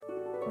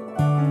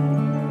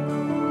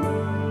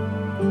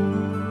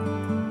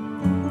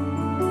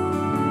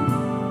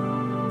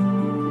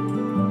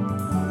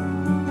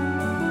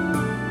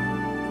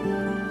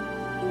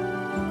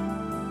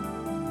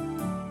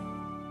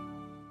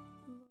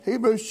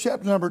Hebrews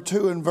chapter number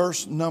 2 and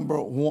verse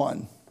number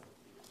 1.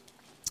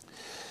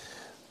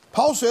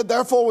 Paul said,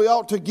 therefore we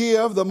ought to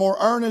give the more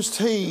earnest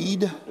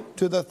heed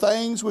to the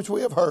things which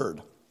we have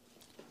heard,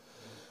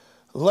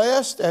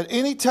 lest at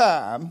any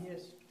time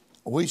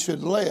we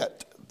should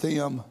let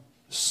them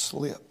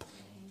slip.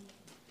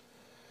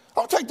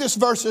 I'll take this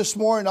verse this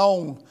morning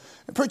on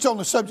and preach on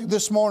the subject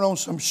this morning on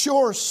some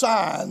sure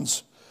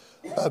signs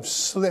of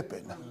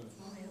slipping.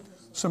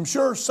 Some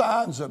sure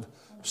signs of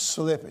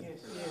slipping.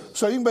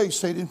 So you can be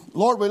seated.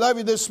 Lord, we love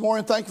you this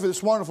morning. Thank you for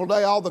this wonderful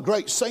day. All the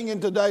great singing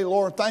today,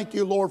 Lord. Thank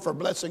you, Lord, for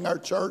blessing our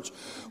church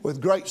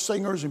with great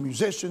singers and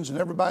musicians and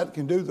everybody that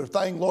can do their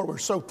thing. Lord, we're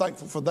so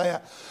thankful for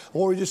that.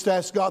 Lord, we just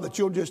ask God that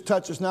you'll just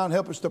touch us now and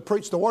help us to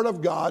preach the word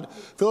of God.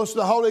 Fill us with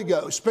the Holy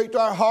Ghost. Speak to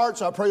our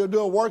hearts. I pray you'll do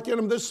a work in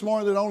them this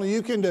morning that only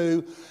you can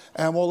do.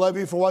 And we'll love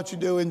you for what you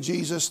do in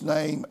Jesus'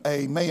 name.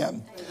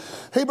 Amen.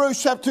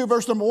 Hebrews chapter 2,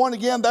 verse number 1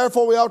 again.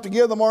 Therefore we ought to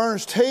give the more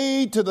earnest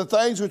heed to the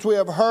things which we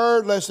have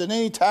heard, lest at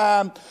any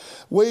time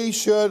we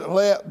should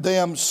let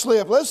them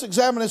slip. Let's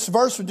examine this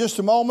verse for just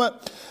a moment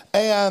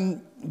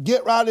and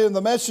get right into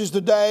the message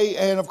today.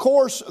 And of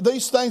course,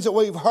 these things that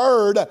we've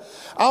heard,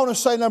 I want to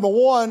say number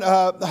one,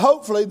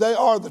 hopefully they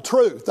are the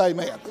truth.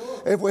 Amen.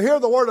 If we hear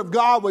the word of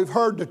God, we've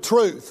heard the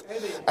truth.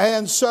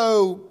 And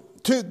so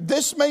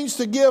this means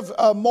to give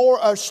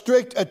a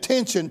strict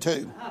attention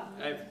to.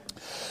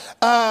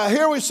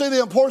 Here we see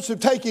the importance of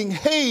taking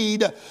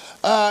heed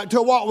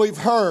to what we've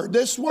heard.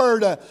 This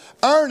word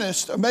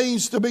earnest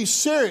means to be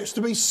serious,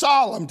 to be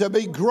solemn, to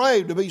be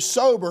grave, to be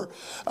sober,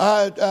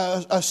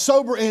 a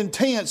sober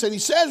intense. And he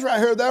says right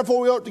here, therefore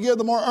we ought to give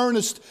the more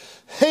earnest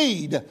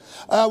heed.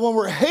 When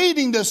we're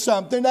heeding to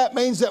something, that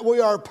means that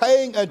we are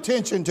paying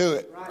attention to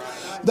it.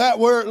 That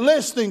we're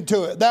listening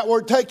to it, that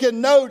we're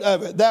taking note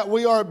of it, that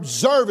we are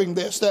observing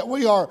this, that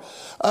we are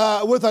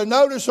with a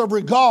notice of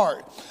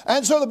regard.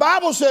 And so the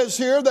Bible says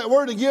here that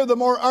we're to give the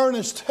more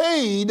earnest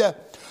heed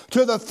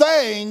to the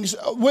things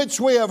which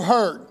we have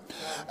heard.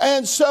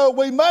 And so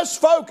we must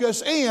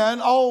focus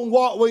in on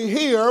what we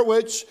hear,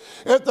 which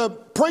if the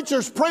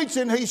preacher's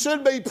preaching, he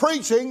should be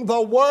preaching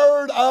the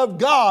Word of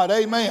God.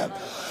 Amen.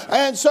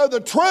 And so the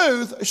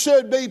truth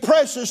should be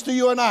precious to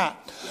you and I.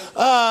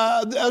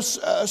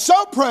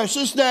 So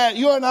precious that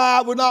you and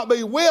I would not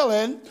be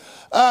willing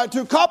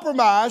to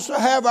compromise, to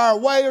have our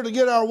way or to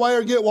get our way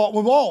or get what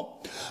we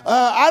want.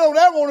 I don't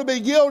ever want to be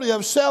guilty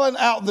of selling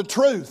out the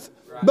truth,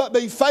 but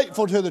be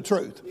faithful to the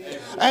truth.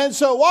 And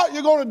so what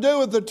you're going to do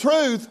with the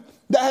truth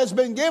that has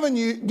been given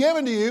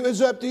to you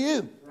is up to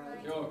you.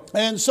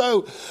 And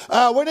so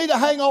we need to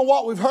hang on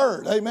what we've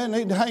heard. Amen.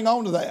 Need to hang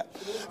on to that.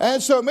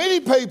 And so many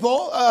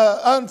people,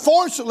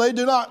 unfortunately,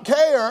 do not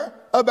care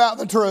about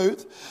the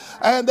truth.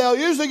 And they'll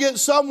usually get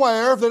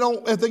somewhere,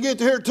 if they get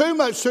to hear too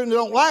much and they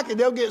don't like it,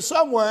 they'll get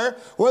somewhere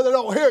where they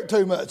don't hear it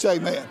too much.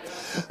 Amen.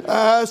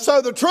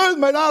 So the truth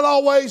may not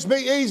always be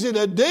easy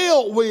to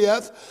deal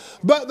with,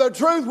 but the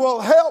truth will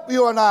help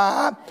you and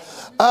I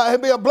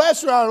and be a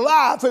blessing in our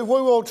life if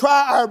we will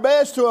try our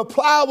best to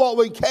apply what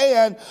we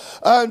can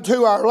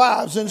to our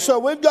lives. And so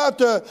we've got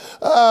to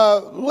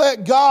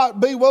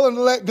be willing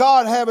to let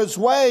God have his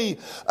way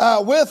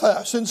with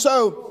us. And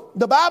so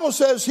the Bible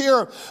says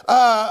here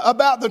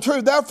about the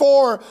truth,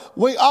 therefore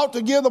we ought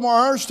to give the more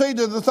earnest heed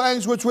to the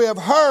things which we have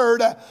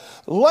heard,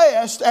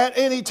 lest at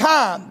any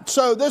time.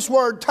 So this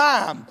word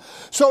time.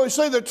 So we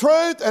see the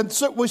truth and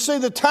we see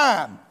the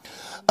time.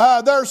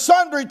 There are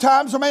sundry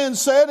times, a man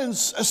said, and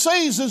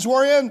seasons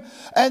wherein,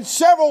 and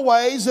several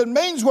ways and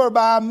means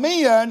whereby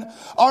men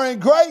are in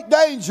great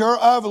danger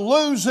of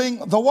losing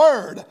the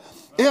word,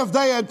 if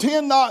they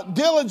attend not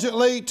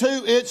diligently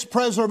to its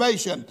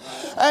preservation.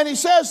 And he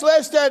says,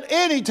 lest at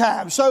any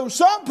time. So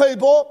some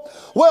people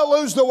will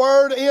lose the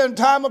word in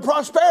time of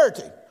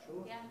prosperity.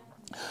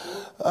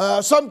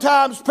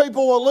 Sometimes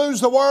people will lose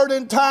the word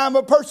in time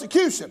of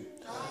persecution,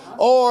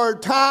 or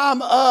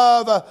time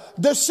of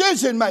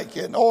decision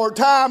making, or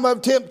time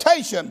of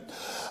temptation.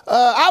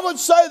 I would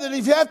say that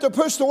if you have to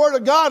push the word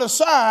of God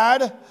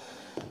aside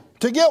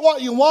to get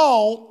what you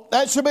want,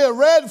 that should be a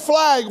red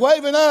flag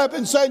waving up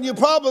and saying you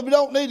probably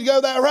don't need to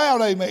go that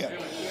route. Amen.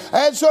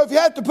 And so if you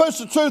have to push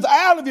the truth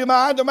out of your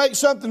mind to make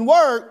something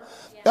work,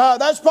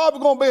 that's probably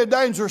going to be a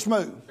dangerous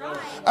move.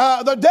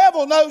 The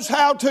devil knows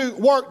how to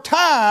work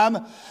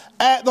time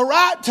at the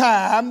right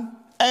time,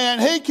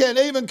 and he can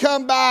even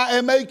come by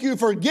and make you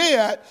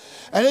forget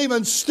and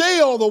even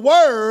steal the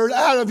word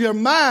out of your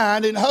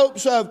mind in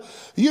hopes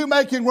of you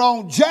making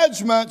wrong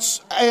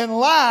judgments in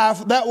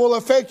life that will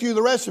affect you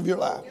the rest of your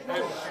life.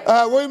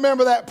 We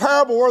remember that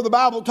parable where the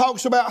Bible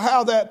talks about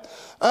how that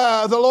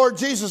the Lord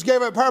Jesus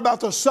gave a parable about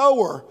the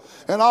sower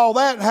and all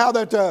that, and how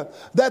that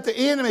the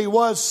enemy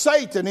was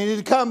Satan, and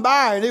he'd come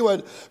by and he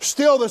would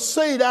steal the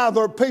seed out of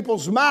their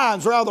people's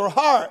minds or out of their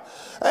heart.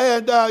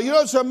 And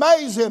it's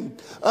amazing.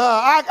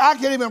 I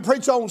can't even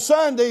preach on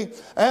Sunday,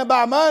 and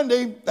by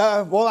Monday,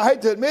 I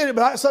hate to admit it,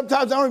 but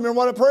sometimes I don't even remember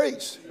what I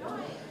preached.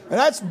 And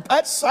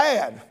that's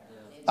sad.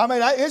 I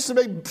mean, it used to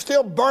be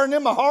still burning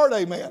in my heart,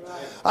 amen.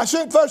 I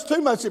shouldn't fuss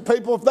too much at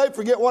people if they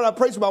forget what I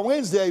preach about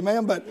Wednesday,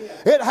 amen, but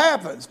it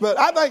happens. But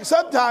I think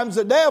sometimes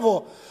the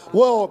devil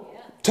will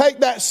take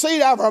that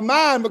seed out of our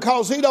mind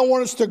because he don't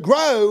want us to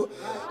grow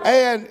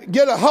and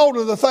get a hold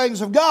of the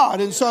things of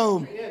God. And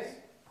so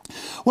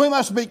we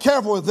must be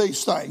careful with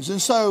these things.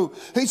 And so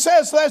he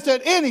says, lest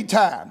at any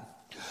time,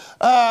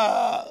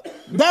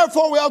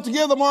 therefore we ought to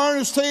give the more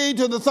earnest heed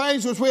to the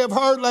things which we have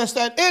heard, lest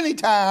at any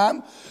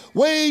time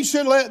we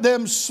should let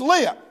them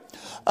slip.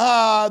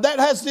 That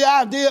has the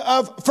idea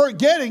of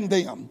forgetting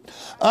them,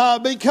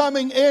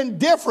 becoming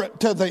indifferent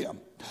to them,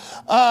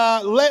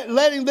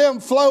 letting them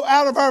flow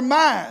out of our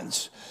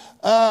minds.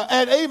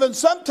 And even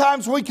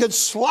sometimes we could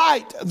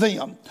slight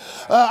them.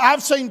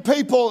 I've seen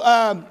people,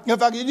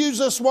 if I could use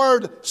this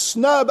word,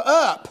 snub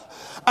up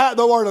at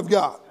the Word of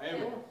God.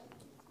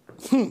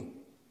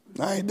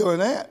 I ain't doing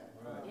that.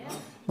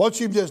 What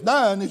you've just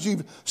done is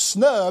you've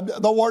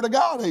snubbed the Word of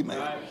God.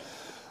 Amen.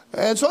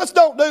 And so let's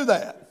don't do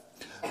that.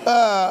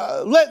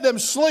 Let them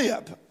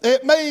slip.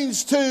 It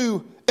means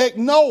to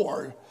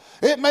ignore.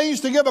 It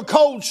means to give a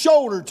cold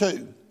shoulder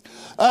to.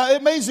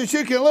 It means that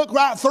you can look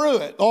right through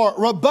it or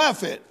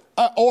rebuff it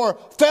or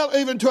fail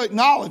even to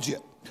acknowledge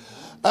it.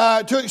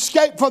 To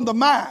escape from the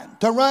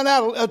mind, to run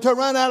out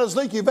as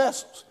leaky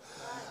vessels.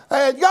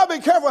 And you got to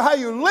be careful how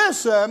you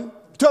listen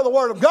to the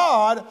Word of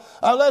God,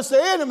 unless the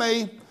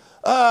enemy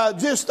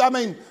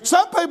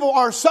some people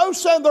are so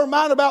set in their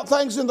mind about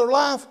things in their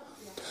life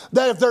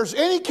that if there's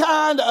any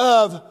kind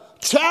of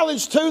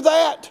challenge to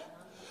that,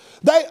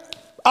 they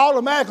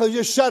automatically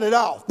just shut it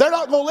off. They're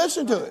not going to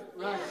listen to it.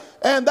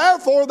 And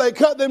therefore, they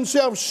cut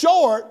themselves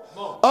short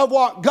of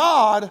what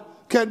God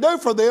can do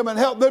for them and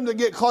help them to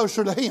get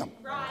closer to Him.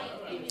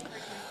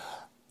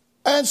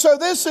 And so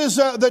this is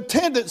the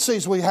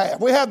tendencies we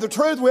have. We have the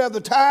truth, we have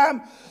the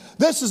time.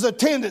 This is the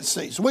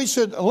tendencies. We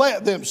should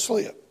let them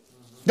slip.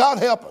 God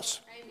help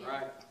us.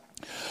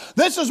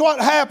 This is what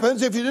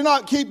happens if you do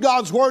not keep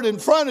God's Word in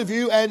front of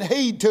you and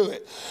heed to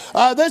it.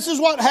 This is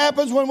what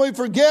happens when we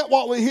forget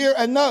what we hear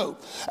and know.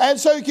 And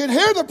so you can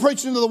hear the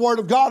preaching of the Word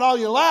of God all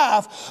your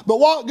life, but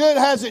what good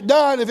has it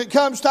done if it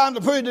comes time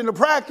to put it into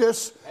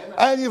practice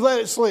and you've let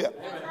it slip?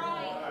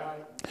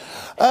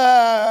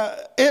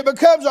 It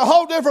becomes a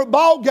whole different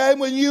ball game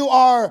when you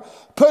are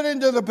put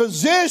into the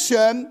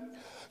position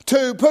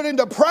to put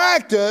into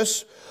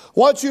practice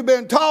what you've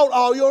been taught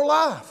all your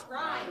life.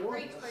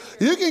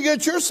 You can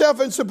get yourself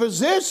in some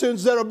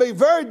positions that will be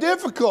very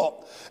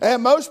difficult.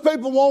 And most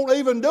people won't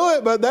even do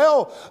it, but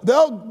they'll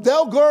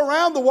go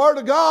around the Word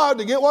of God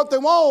to get what they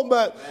want,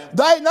 but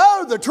they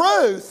know the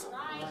truth.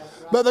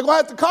 But they're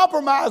going to have to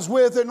compromise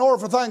with it in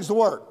order for things to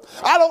work.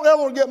 I don't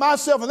ever want to get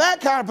myself in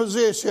that kind of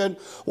position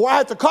where I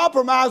have to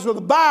compromise with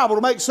the Bible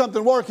to make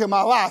something work in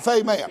my life.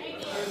 Amen.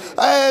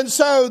 And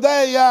so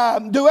they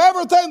do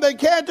everything they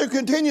can to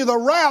continue the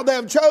route they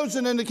have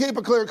chosen and to keep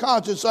a clear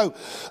conscience. So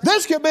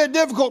this can be a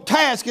difficult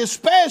task,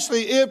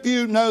 especially if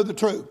you know the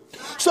truth.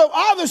 So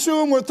obviously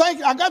when we're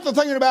thinking, I got to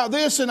thinking about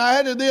this and I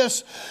added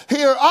this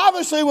here.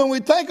 Obviously when we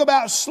think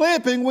about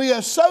slipping, we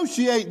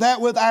associate that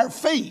with our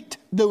feet,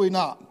 do we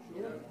not?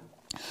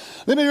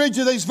 Let me read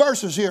you these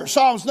verses here.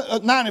 Psalms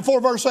 94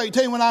 verse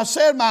 18. When I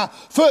said my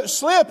foot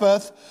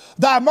slippeth,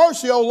 thy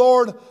mercy, O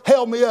Lord,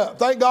 held me up.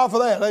 Thank God for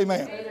that.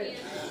 Amen.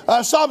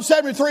 Psalm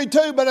 73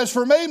 2. But as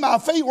for me, my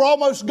feet were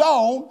almost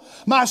gone.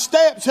 My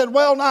steps had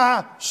well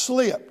nigh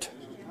slipped.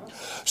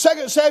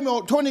 2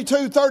 Samuel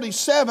 22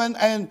 37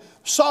 and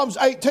Psalms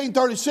 18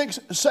 36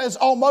 says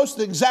almost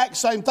the exact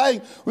same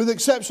thing with the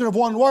exception of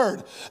one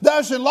word. Thou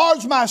hast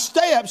enlarged my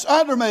steps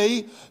under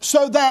me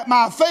so that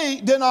my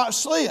feet did not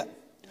slip.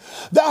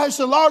 Thou hast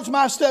enlarged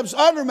my steps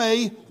under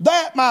me,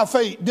 that my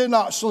feet did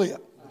not slip.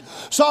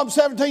 Psalm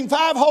 17:5,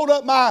 hold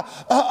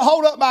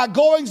up my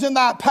goings in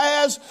thy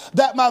paths,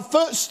 that my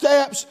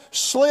footsteps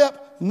slip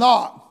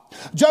not.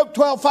 Job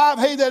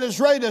 12:5, he that is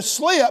ready to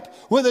slip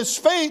with his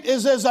feet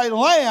is as a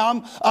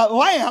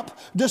lamp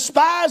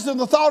despised in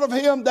the thought of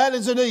him that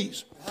is at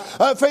ease.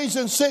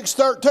 Ephesians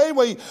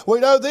 6:13, we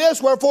know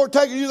this, wherefore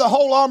taking you the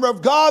whole armor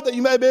of God that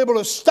you may be able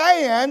to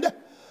stand,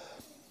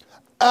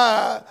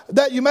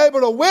 that you may be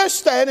able to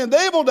withstand in the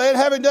evil day, and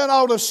having done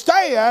all to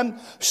stand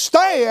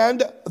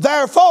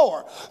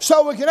therefore.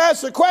 So we can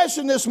ask the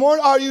question this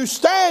morning, are you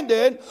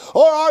standing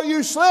or are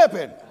you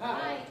slipping?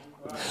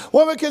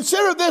 When we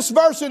consider this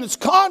verse in its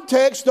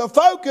context, the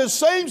focus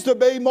seems to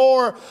be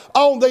more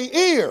on the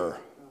ear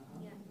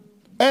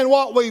and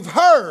what we've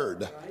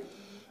heard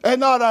and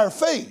not our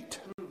feet.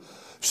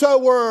 So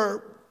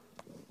we're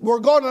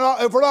going to,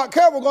 if we're not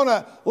careful, we're going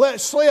to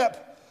let slip.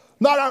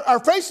 Not our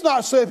feet's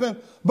not slipping,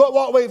 but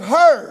what we've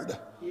heard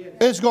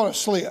is going to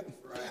slip.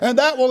 And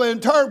that will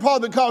in turn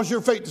probably cause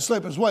your feet to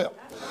slip as well.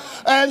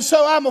 And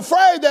so I'm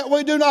afraid that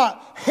we do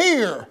not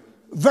hear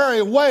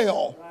very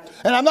well.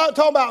 And I'm not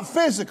talking about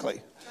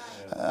physically.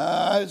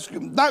 It's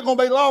not going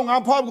to be long.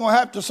 I'm probably going to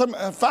have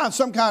to find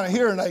some kind of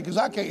hearing aid because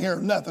I can't hear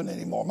nothing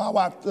anymore. My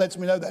wife lets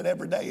me know that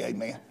every day.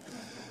 Amen.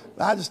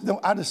 I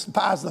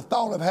despise the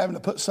thought of having to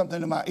put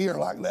something in my ear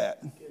like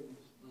that.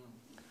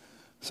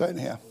 So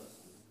anyhow.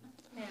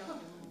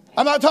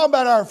 I'm not talking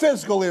about our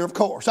physical ear, of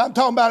course. I'm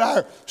talking about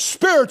our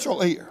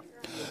spiritual ear.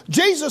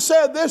 Jesus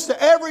said this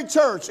to every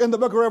church in the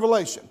book of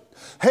Revelation.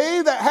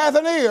 He that hath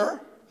an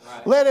ear,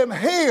 let him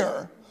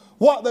hear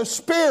what the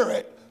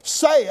Spirit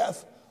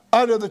saith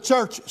unto the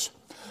churches.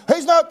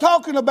 He's not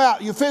talking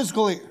about your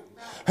physical ear.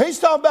 He's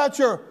talking about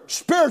your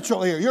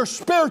spiritual ear, your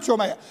spiritual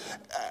man.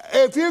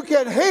 If you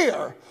can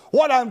hear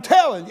what I'm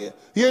telling you,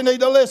 you need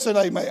to listen,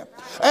 amen.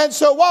 And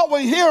so what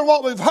we hear and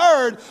what we've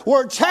heard,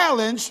 we're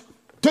challenged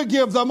to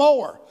give them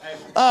more.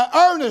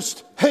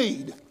 Earnest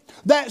heed,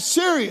 that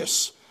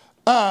serious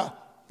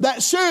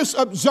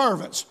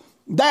observance,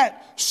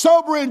 that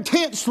sober,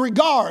 intense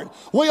regard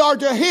we are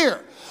to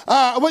hear.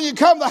 When you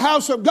come to the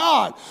house of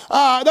God,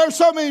 there's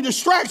so many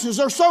distractions.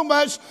 There's so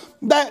much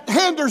that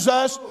hinders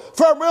us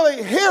from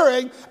really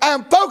hearing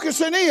and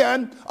focusing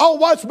in on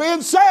what's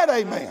being said.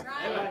 Amen.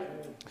 Right.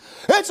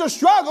 It's a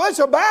struggle. It's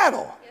a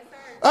battle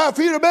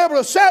for you to be able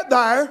to sit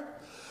there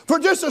for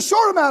just a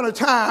short amount of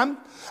time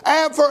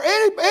and for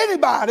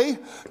anybody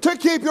to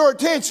keep your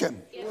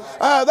attention.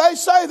 They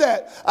say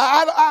that.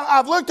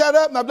 I've looked that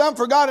up and I've done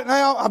forgot it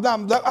now. I've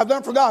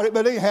done forgot it,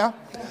 but anyhow,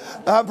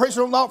 I'm pretty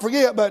sure I'll not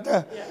forget.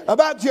 But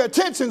about your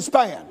attention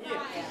span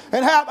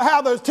and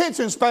how the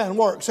attention span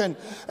works, and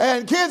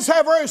kids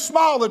have very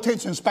small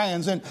attention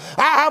spans, and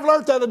I've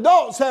learned that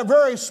adults have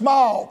very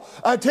small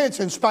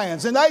attention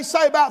spans, and they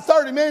say about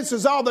 30 minutes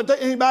is all that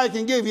anybody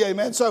can give you,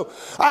 amen. So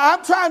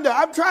I'm trying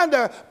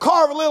to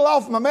carve a little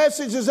off my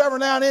messages every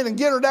now and then and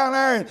get her down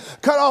there and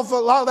cut off a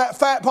lot of that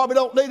fat probably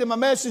don't need in my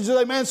messages,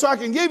 amen, so I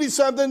can give you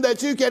something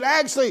that you can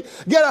actually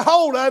get a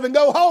hold of and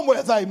go home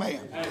with, amen.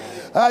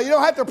 You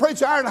don't have to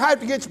preach an hour and a half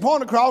to get your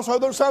point across,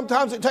 although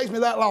sometimes it takes me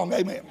that long,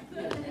 amen.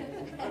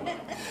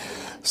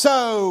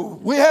 So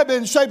we have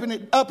been shaping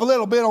it up a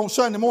little bit on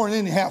Sunday morning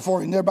anyhow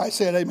for you. And everybody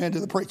said amen to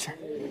the preacher.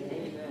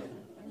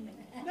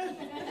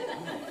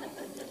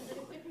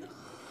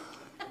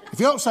 If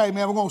you don't say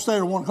amen, we're going to stay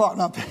at 1 o'clock.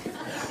 No,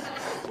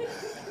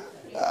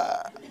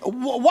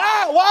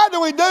 why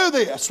do we do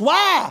this?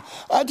 Why?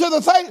 To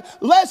the thing,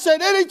 lest at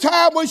any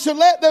time we should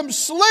let them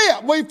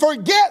slip. We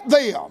forget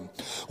them.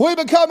 We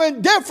become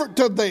indifferent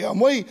to them.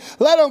 We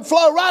let them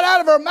flow right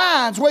out of our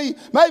minds. We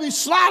maybe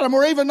slide them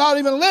or even not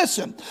even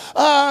listen.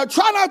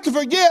 Try not to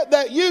forget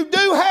that you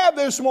do have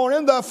this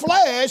morning the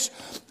flesh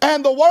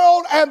and the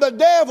world and the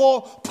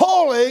devil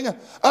pulling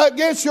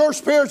against your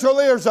spiritual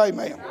ears.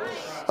 Amen.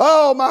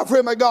 Oh, my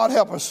friend, may God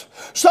help us.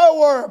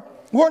 So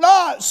we're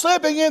not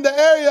slipping in the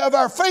area of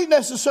our feet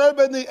necessarily,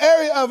 but in the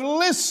area of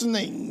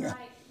listening.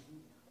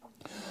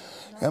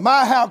 And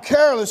how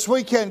careless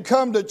we can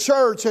come to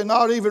church and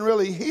not even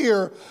really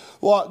hear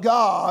what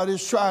God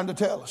is trying to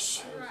tell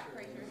us.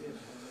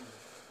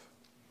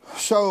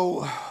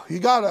 So you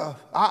gotta.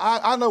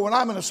 I know when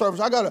I'm in a service,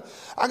 I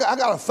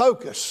gotta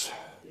focus.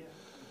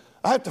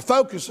 I have to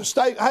focus to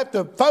stay. I have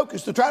to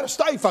focus to try to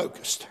stay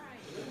focused,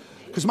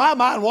 because my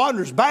mind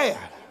wanders bad.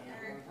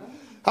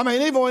 I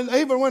mean,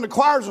 even when the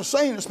choirs are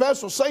singing,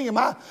 especially singing,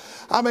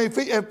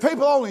 if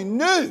people only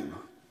knew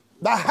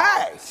the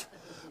half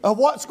of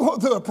what's going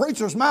through a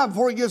preacher's mind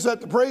before he gets up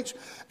to preach,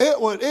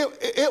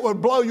 it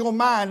would blow your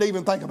mind to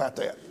even think about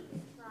that.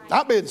 Right.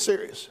 I'm being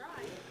serious.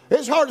 Right.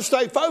 It's hard to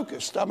stay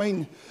focused. I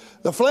mean,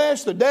 the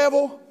flesh, the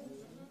devil,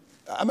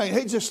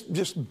 he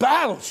just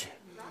battles you.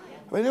 Right.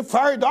 I mean, the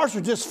fiery darts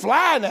are just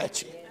flying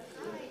at you.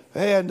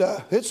 Right. And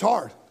it's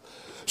hard.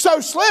 So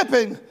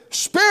slipping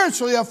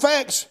spiritually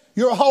affects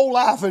your whole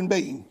life and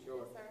being.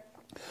 Sure.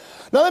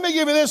 Now let me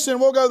give you this and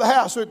we'll go to the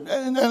house in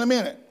a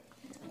minute.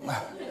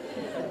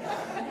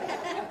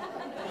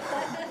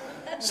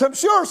 Some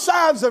sure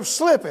signs of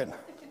slipping.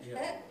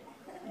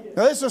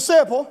 Now this is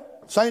simple.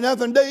 This ain't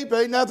nothing deep. It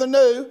ain't nothing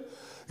new.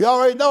 You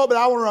already know it, but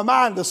I want to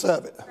remind us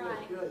of it. Right.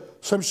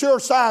 Some sure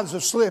signs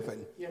of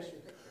slipping. Yes,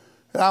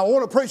 and I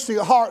want to preach to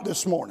your heart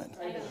this morning.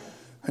 Amen.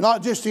 And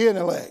not just your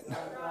intellect.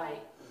 Right.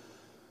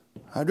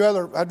 I'd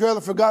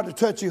rather for God to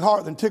touch your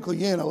heart than tickle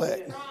your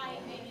intellect. Right.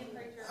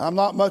 I'm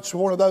not much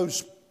one of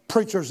those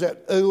preachers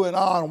that ooh and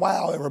ah and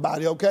wow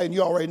everybody, okay? And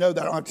you already know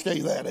that. I don't have to tell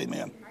you that,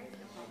 amen.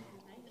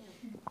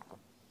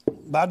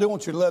 But I do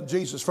want you to love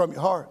Jesus from your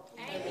heart.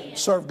 Amen.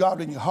 Serve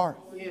God in your heart.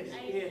 Yes.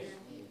 Yes.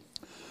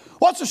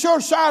 What's a sure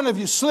sign of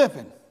you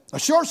slipping? A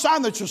sure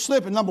sign that you're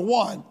slipping, number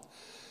one,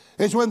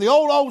 is when the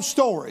old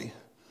story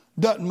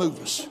doesn't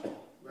move us.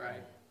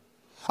 Right.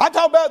 I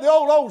talk about the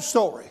old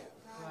story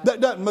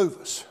that doesn't move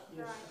us.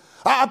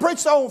 I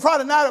preached on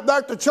Friday night up there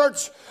at the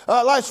church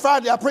last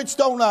Friday. I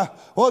preached on,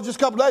 just a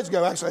couple of days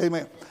ago, actually,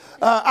 amen.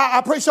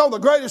 I preached on the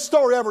greatest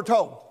story ever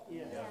told.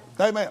 Yeah.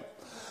 Amen.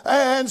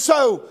 And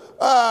so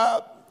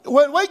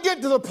when we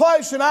get to the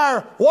place in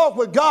our walk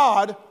with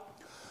God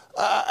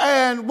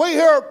and we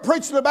hear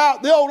preaching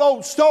about the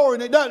old story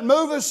and it doesn't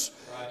move us,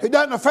 right. It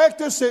doesn't affect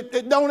us,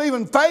 it don't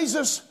even faze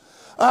us,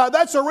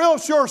 that's a real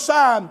sure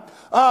sign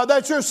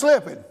that you're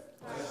slipping.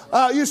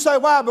 You say,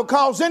 why?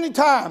 Because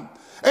anytime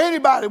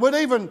anybody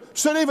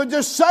should even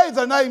just say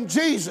the name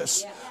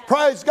Jesus,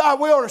 praise God,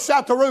 we ought to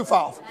shout the roof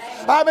off.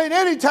 I mean,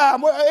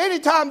 anytime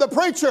the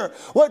preacher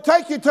would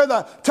take you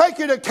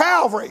to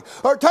Calvary,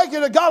 or take you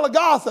to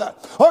Golgotha,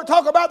 or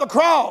talk about the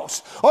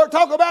cross, or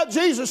talk about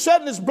Jesus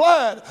shedding his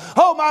blood,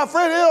 oh, my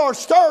friend, it ought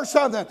to stir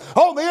something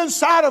on the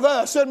inside of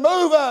us and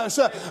move us,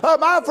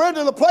 my friend,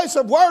 to the place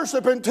of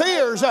worship and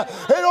tears. It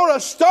ought to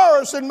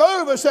stir us and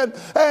move us. And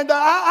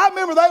I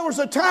remember there was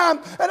a time,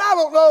 and I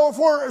don't know if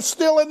we're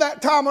still in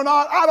that time or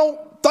not. I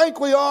don't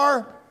think we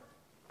are.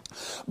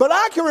 But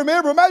I can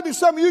remember, maybe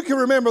some of you can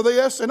remember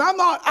this, and I'm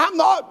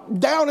not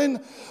downing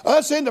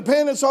us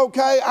independents,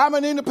 okay? I'm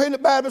an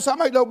independent Baptist. I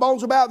make no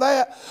bones about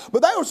that.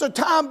 But there was a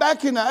time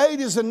back in the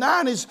 80s and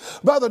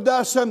 90s, Brother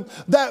Dustin,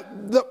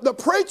 that the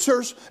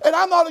preachers, and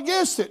I'm not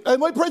against it,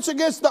 and we preach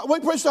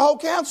the whole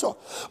council.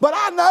 But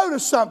I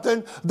noticed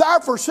something there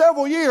for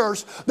several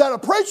years, that a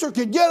preacher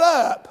could get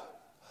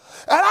up,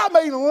 and I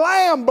mean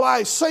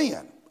lamb-blast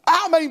sin.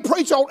 I mean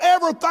preach on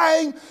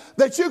everything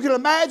that you can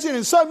imagine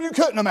and some you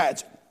couldn't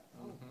imagine.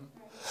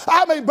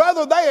 I mean,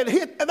 brother, they had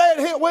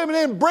hit women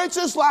in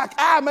breeches like,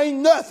 I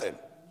mean, nothing.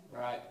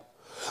 Right.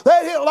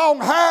 They'd hit long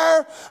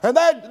hair, and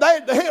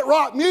they'd hit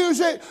rock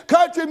music,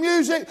 country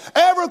music,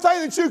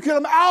 everything that you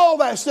can, all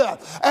that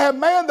stuff.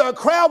 And man, the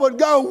crowd would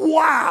go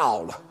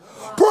wild.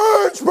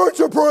 Preach,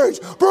 preacher,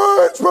 preach.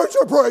 Preach,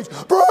 preacher, preach.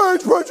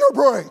 Preach, preacher,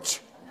 preach.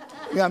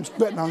 Yeah, I'm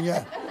spitting on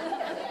you.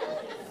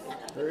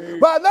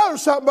 But I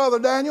noticed something, Brother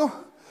Daniel.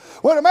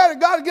 When a man of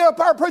God would get up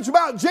there and preach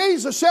about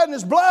Jesus shedding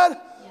his blood,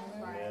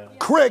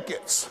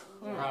 crickets.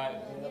 Right.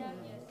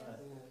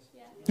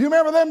 Do you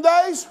remember them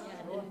days?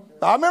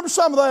 I remember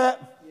some of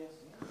that.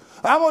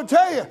 I'm going to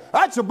tell you,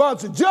 that's a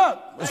bunch of junk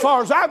as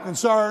far as I'm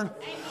concerned.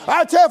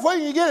 I tell you, if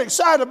we can get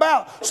excited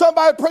about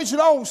somebody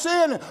preaching on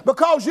sin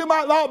because you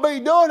might not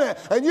be doing it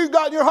and you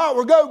got in your heart,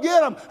 well, go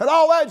get them and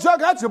all that junk,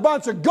 that's a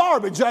bunch of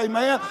garbage,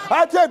 amen.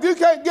 I tell you, if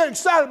you can't get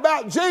excited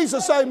about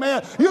Jesus,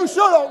 amen, you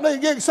sure don't need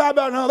to get excited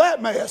about none of that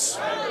mess.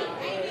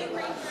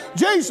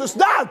 Jesus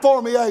died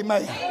for me,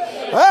 amen.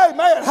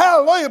 Amen.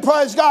 Hallelujah.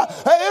 Praise God.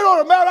 It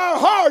ought to melt our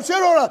hearts. It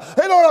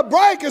ought to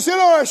break us. It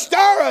ought to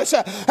stir us.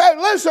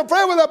 And listen,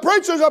 friend, when the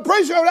preachers are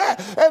preaching on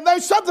that and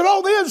there's something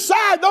on the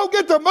inside, don't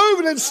get to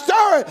moving and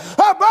stirring.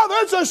 Brother,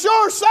 it's a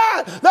sure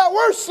sign that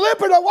we're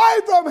slipping away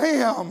from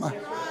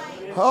Him.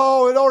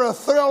 Oh, it ought to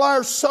thrill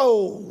our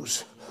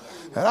souls.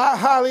 And I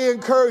highly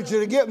encourage you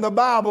to get in the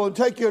Bible and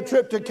take you a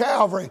trip to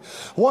Calvary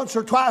once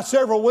or twice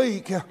every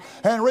week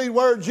and read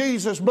where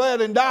Jesus bled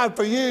and died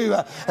for you.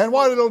 And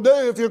what it'll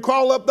do if you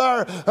crawl up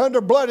there under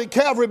bloody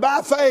Calvary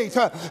by faith,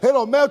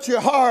 it'll melt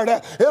your heart.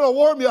 It'll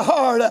warm your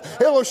heart.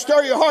 It'll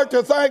stir your heart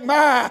to think,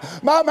 my,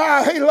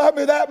 He loved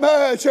me that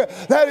much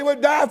that He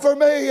would die for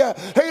me.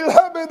 He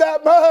loved me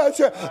that much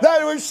that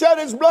He would shed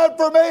His blood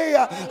for me.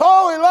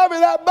 Oh, He loved me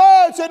that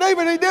much, and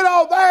even He did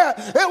all that,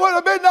 it would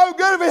have been no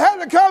good if He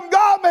hadn't come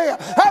got me.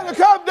 Had to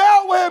come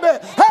down with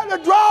me, had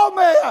to draw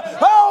me.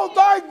 Oh,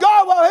 thank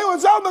God, while He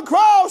was on the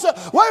cross,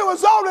 we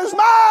was on His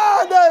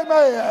mind,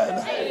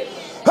 amen.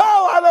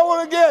 Oh, I don't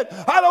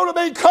want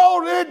to be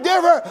cold and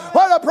indifferent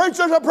when the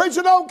preachers are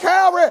preaching on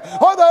Calvary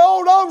or the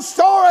old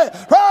story.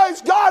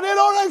 Praise God, it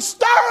ought to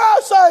stir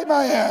us,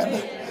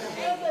 amen.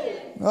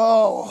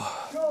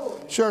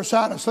 Oh, sure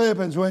sign of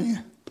slippings when you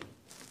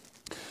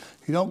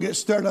don't get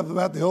stirred up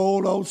about the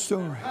old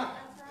story.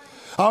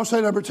 I'll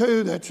say number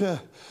two, that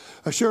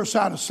a sure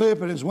sign of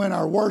slipping is when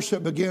our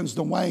worship begins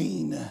to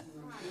wane.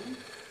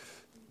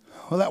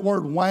 Well, that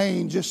word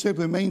wane just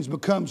simply means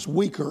becomes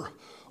weaker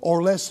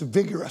or less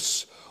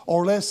vigorous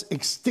or less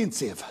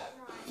extensive.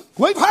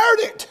 We've heard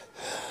it.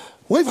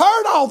 We've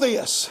heard all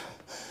this.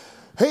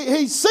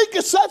 He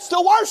seeketh such to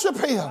worship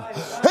Him.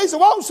 He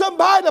wants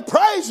somebody to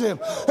praise Him.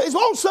 He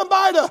wants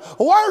somebody to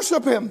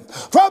worship Him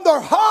from their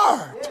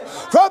heart,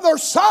 from their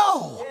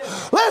soul.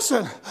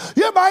 Listen,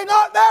 you may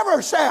not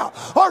never shout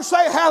or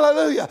say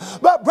hallelujah.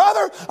 But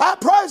brother, I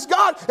praise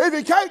God, if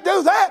you can't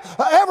do that,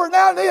 every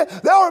now and then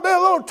there will be a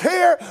little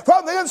tear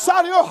from the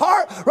inside of your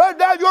heart running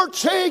down your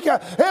cheek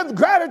in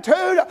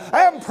gratitude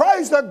and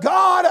praise to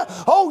God.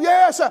 Oh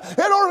yes, it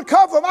ought to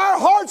come from our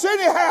hearts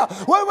anyhow.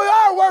 When we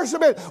are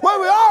worshiping, when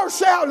we are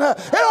shouting,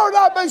 it ought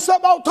not be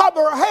something on top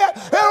of our head.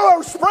 It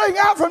ought to spring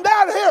out from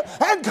down here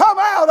and come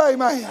out,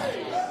 amen.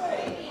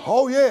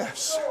 Oh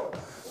yes.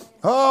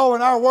 Oh,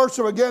 and our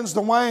worship begins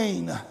to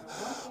wane.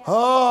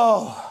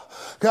 Oh,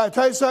 can I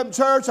tell you something,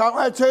 church? I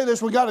want to tell you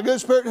this. We got a good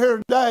spirit here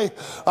today.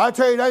 I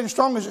tell you, it ain't as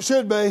strong as it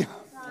should be.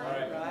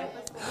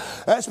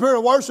 That spirit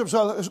of worship's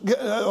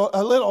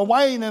a little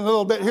waning a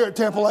little bit here at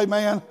Temple,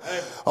 amen.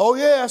 Oh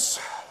yes.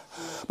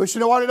 But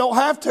you know what? It don't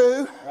have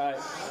to. Right.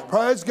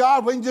 Praise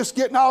God, we can just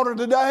get an altar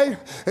today.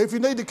 If you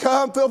need to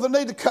come, feel the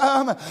need to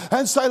come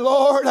and say,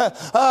 Lord,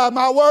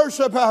 my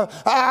worship,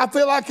 I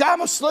feel like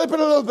I'm slipping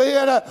a little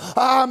bit.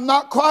 I'm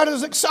not quite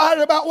as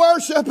excited about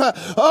worship.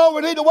 Oh,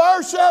 we need to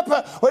worship.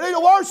 We need to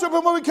worship,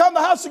 and when we come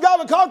to the house of God,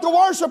 we call it the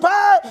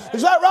worshiper.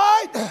 Is that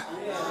right?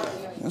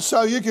 Yeah. And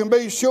so you can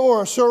be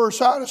sure a sure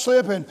sign of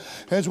slipping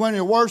is when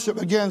your worship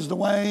begins to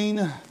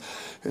wane.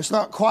 It's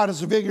not quite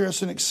as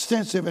vigorous and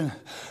extensive and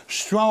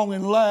strong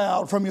and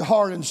loud from your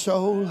heart and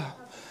soul.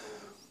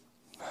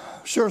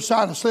 Sure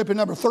sign of slipping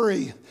number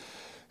 3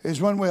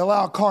 is when we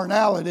allow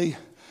carnality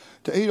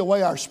to eat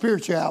away our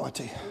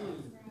spirituality.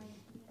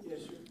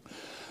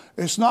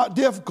 It's not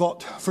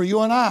difficult for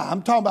you and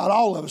I'm talking about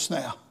all of us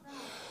now,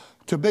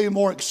 to be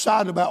more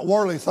excited about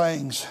worldly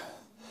things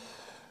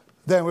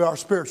than we are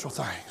spiritual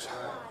things.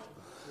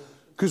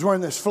 Because we're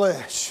in this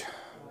flesh.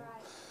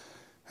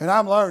 And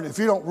I'm learning, if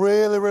you don't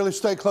really, really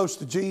stay close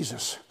to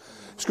Jesus,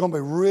 it's going to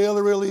be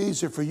really, really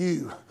easy for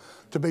you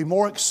to be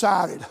more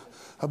excited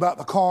about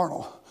the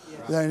carnal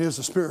than it is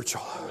the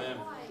spiritual. Amen.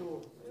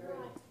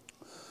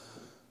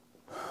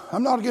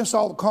 I'm not against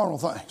all the carnal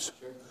things.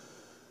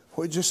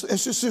 It's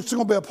going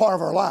to be a part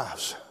of our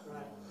lives.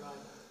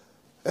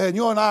 And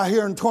you and I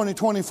here in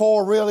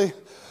 2024, really,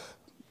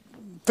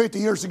 50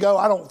 years ago,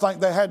 I don't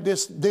think they had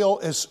this deal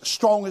as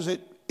strong as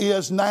it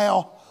is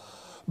now.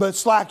 But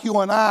it's like you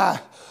and I,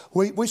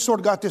 we sort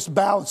of got this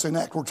balancing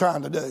act we're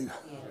trying to do.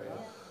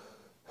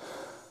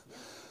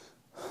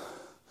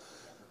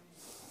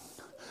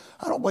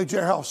 I don't believe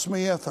Jerry Hall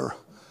Smith or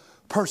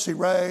Percy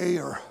Ray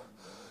or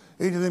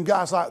any of them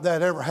guys like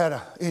that ever had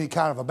any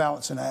kind of a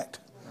balancing act.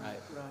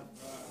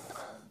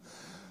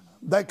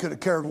 They could have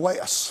cared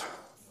less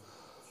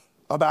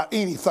about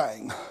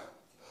anything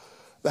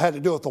that had to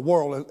do with the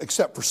world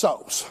except for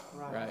souls.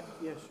 Right.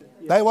 Yes, sir.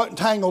 Yes. They wasn't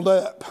tangled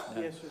up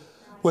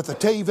with the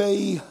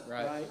TV,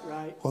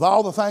 with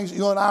all the things that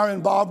you and I are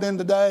involved in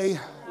today.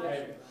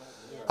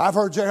 I've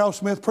heard Jerry Hall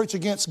Smith preach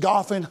against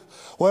golfing.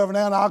 Well, every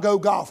now and then I'll go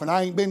golfing.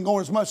 I ain't been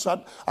going as much as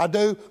I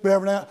do, but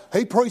every now and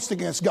then he preached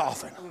against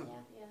golfing.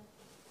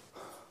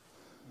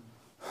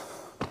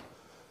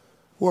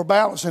 We're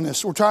balancing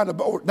this.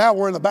 Now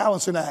we're in the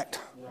balancing act.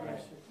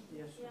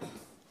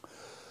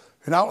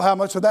 And I don't know how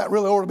much of that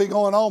really ought to be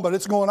going on, but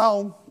it's going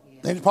on.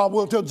 And it probably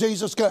will until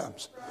Jesus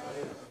comes.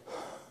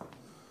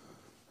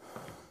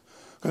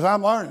 Because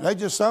I'm learning. They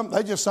just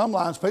some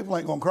lines people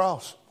ain't going to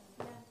cross.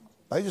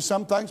 They just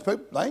some things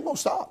people, they ain't going to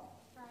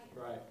stop.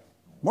 Right.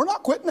 We're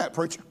not quitting that,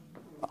 preacher.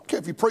 I don't care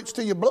if you preach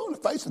till you're blue in the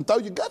face and throw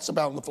your guts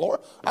about on the floor.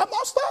 I'm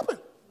not stopping.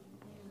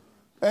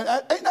 And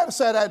ain't that a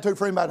sad attitude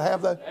for anybody to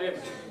have, though?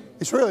 Amen.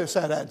 It's really a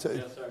sad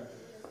attitude. Yes, sir.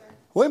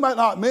 We might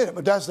not admit it,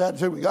 but that's the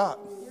attitude we got.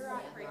 You're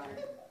right, preacher.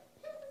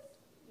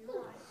 You're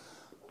right.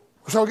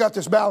 So we got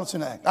this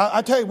balancing act.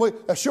 I tell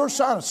you, a sure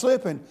sign of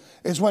slipping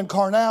is when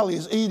carnality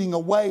is eating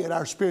away at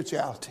our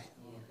spirituality.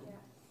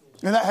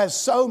 And that has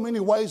so many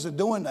ways of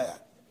doing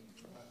that.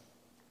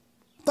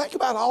 Think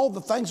about all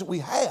the things that we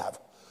have.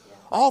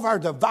 All of our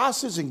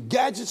devices and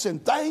gadgets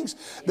and things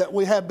that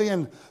we have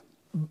been,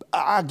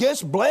 I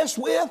guess, blessed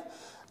with.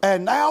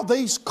 And now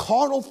these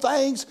carnal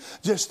things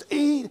just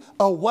eat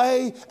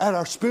away at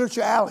our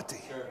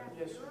spirituality. Sure.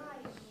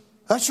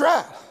 That's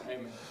right.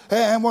 Amen.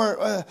 And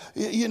we're,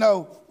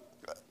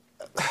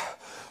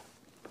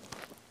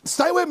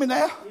 stay with me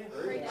now.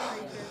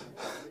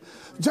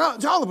 John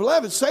the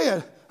Beloved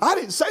said, I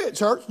didn't say it,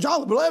 church.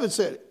 John the Beloved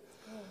said it.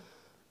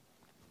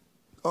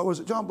 Or was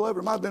it John Beloved?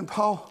 It might have been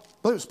Paul. I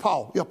believe it was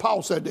Paul. Yeah,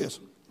 Paul said this.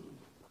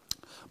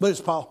 But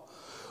it's Paul.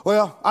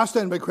 Well, I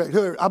stand to be correct.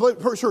 I believe,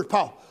 pretty sure it's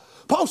Paul.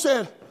 Paul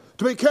said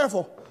to be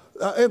careful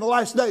in the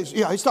last days.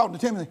 Yeah, he's talking to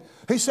Timothy.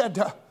 He said,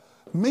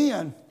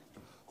 men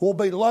will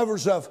be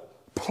lovers of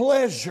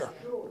pleasure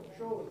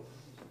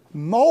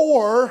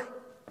more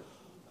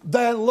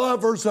than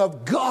lovers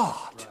of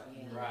God.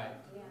 Right.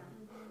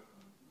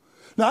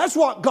 Now, that's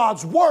what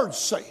God's Word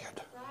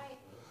said.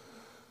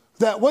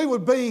 That we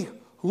would be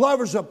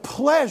lovers of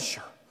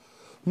pleasure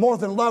more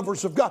than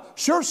lovers of God.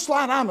 Sure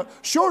sign I'm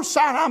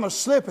a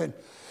slipping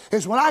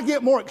is when I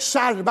get more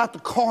excited about the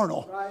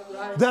carnal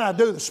than I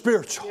do the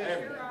spiritual.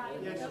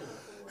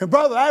 And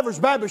brother, the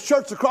average Baptist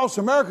church across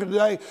America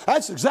today,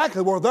 that's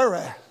exactly where they're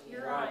at.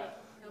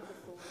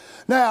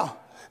 Now,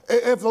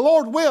 if the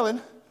Lord's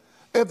willing,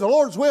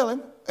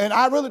 and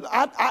I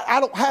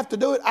don't have to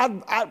do it,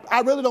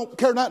 I really don't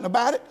care nothing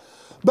about it.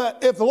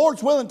 But if the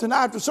Lord's willing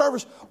tonight after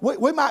service,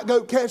 we might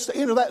go catch the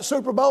end of that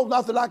Super Bowl.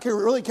 Not that I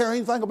really care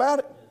anything about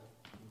it.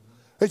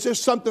 It's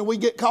just something we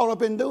get caught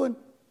up in doing.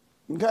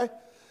 Okay?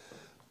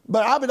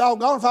 But I'll be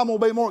doggone if I'm going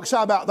to be more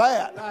excited about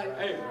that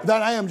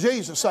than I am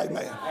Jesus.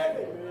 Amen.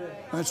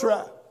 That's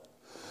right.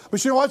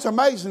 But you know what's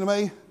amazing to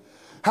me?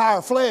 How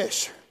our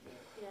flesh,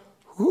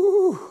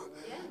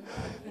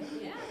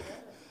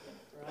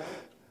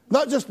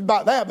 not just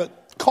about that,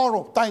 but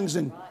carnal things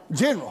in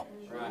general.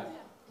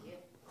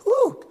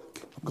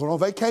 I'm going on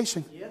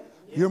vacation.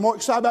 You're more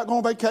excited about going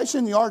on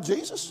vacation than you are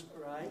Jesus?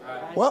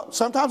 Well,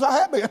 sometimes I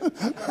have been.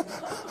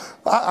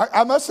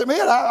 I must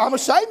admit, I'm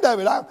ashamed of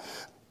it.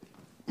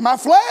 My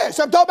flesh.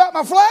 I'm talking about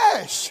my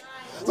flesh.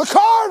 The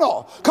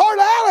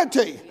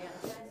carnality.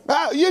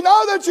 You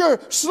know that you're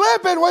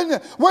slipping when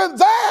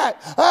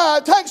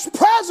that takes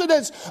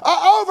precedence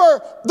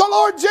over the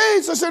Lord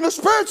Jesus and the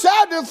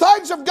spirituality and the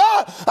things of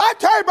God. I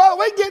tell you, brother,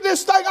 we can get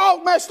this thing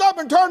all messed up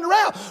and turned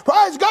around.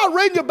 Praise God,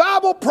 reading your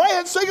Bible,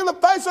 praying, singing the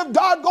face of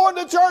God, going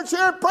to church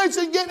here,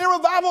 preaching, getting in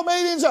revival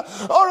meetings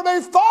ought to be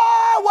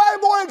far way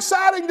more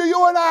exciting to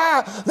you and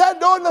I than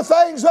doing the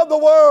things of the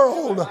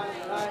world.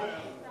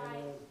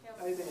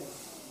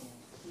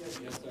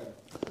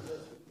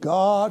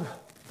 God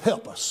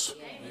help us.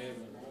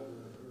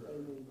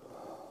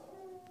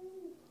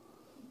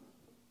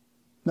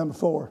 Number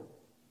 4,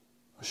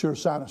 a sure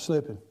sign of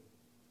slipping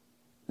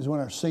is when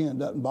our sin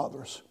doesn't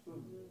bother us.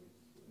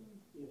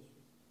 You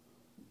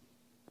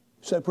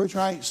say, preacher,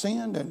 I ain't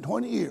sinned in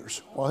 20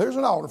 years. Well, here's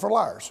an altar for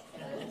liars.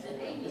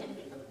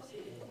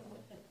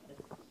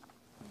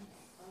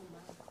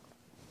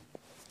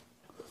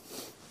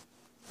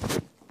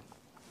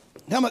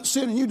 How much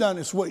sinning you done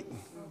this week?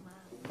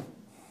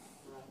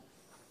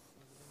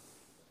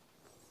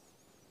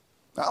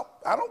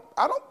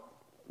 I don't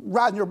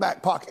ride in your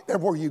back pocket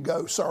everywhere you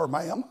go, sir or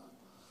ma'am.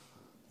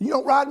 You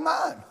don't ride in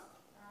mine.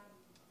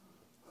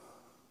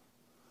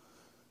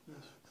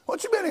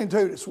 What you been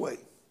into this week?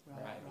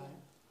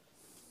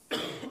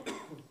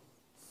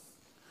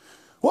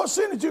 What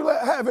sin did you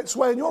let have its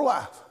way in your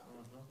life?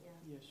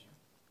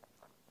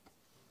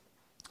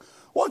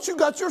 What you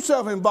got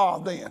yourself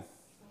involved in?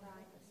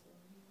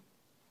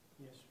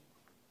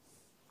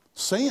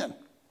 Sin.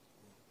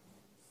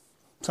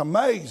 It's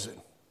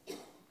amazing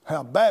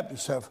how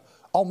Baptists have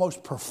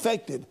almost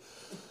perfected,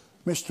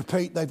 Mr.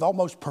 Pete, they've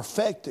almost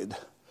perfected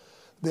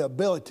the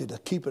ability to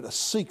keep it a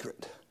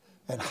secret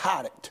and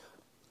hide it.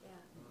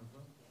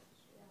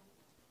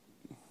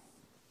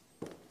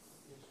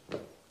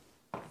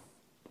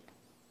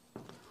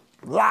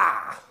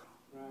 Lie.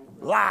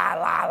 Lie,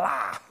 lie,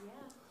 lie.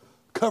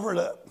 Cover it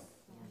up.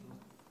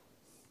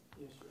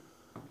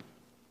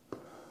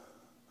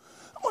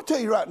 I'm going to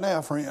tell you right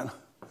now, friend,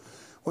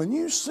 when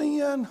you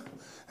sin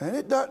and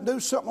it doesn't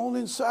do something on the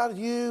inside of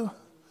you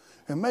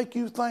and make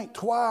you think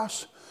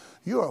twice,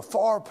 you're a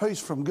far piece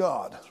from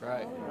God. That's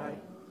right.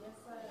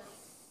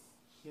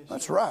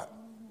 That's right.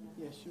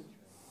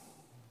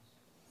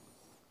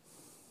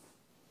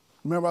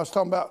 Remember I was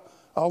talking about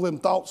all them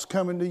thoughts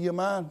coming to your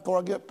mind before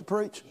I get up to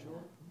preach?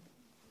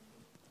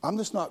 I'm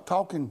just not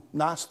talking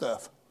nice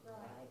stuff.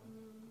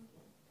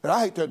 And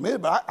I hate to admit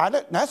it, but I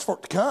didn't ask for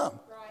it to come.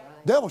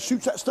 The devil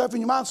shoots that stuff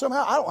in your mind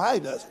somehow. I don't know how he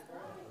does it.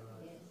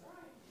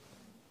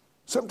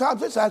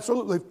 Sometimes it's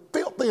absolutely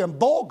filthy and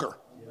vulgar.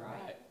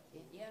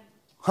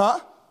 Huh?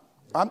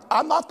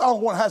 I'm not the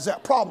only one that has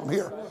that problem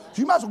here.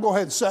 So you might as well go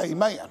ahead and say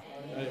amen.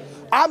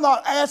 I'm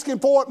not asking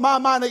for it. My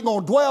mind ain't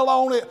going to dwell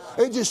on it.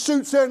 It just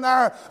shoots in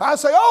there. I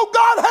say, oh,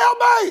 God, help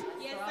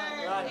me. Yes, sir.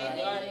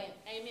 Amen.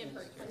 Amen.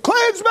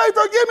 Cleanse me,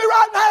 forgive me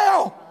right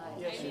now.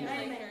 Yes.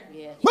 Amen.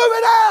 Yes. Move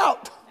it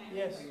out.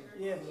 Yes.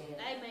 Yes.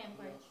 Amen.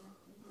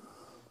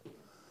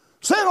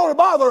 Sin ought to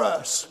bother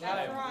us.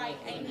 That's right.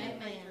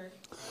 Amen.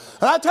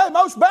 And I tell you,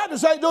 most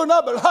Baptists ain't doing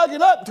nothing but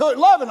hugging up to it,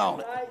 loving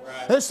on it.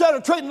 Instead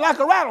of treating it like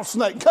a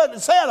rattlesnake and cutting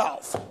its head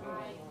off.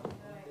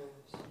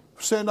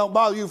 Sin don't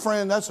bother you,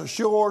 friend. That's a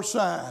sure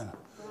sign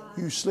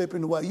you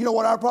slipping away. You know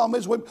what our problem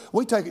is?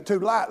 We take it too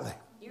lightly.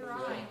 You're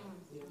right.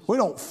 We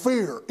don't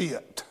fear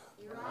it.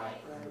 You're right.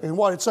 And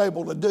what it's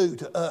able to do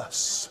to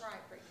us.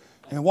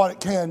 And what it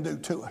can do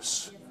to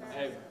us.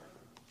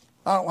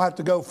 I don't have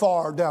to go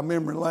far down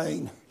memory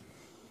lane.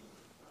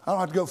 I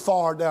don't have to go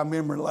far down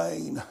memory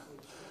lane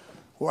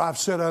where I've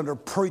sat under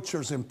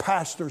preachers and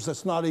pastors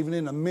that's not even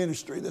in the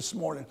ministry this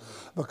morning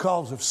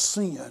because of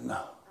sin.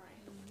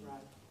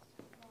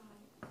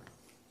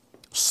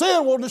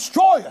 Sin will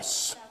destroy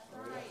us.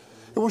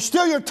 It will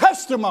steal your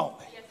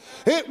testimony.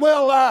 It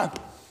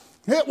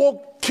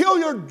will kill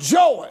your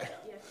joy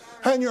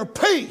and your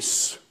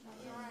peace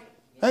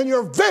and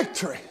your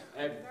victory.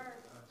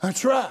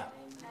 That's right.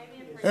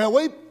 And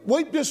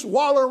we just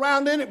wallow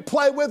around in it and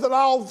play with it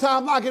all the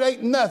time like it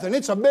ain't nothing.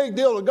 It's a big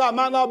deal to God. It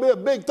might not be a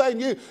big thing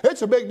to you.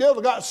 It's a big deal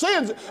to God.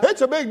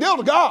 It's a big deal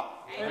to God.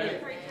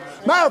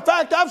 Matter of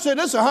fact, I've said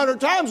this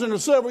 100 times in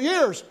several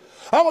years.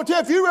 I'm going to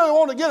tell you, if you really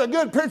want to get a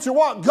good picture of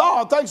what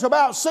God thinks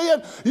about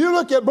sin, you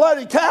look at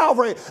bloody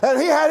Calvary, and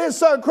he had his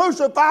son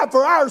crucified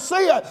for our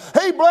sin.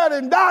 He bled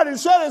and died and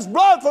shed his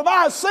blood for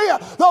my sin.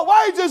 The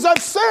wages of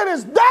sin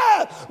is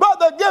death, but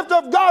the gift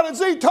of God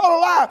is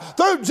eternal life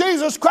through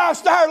Jesus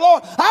Christ our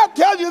Lord. I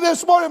tell you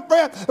this morning,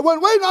 friend,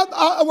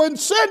 when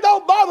sin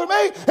don't bother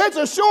me, it's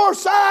a sure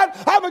sign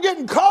I'm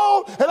getting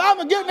cold, and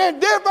I'm getting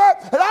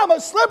indifferent, and I'm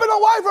slipping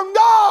away from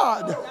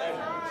God.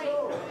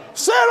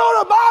 Sin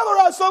ought to bother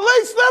us. The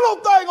least little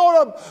thing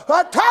ought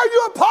to tear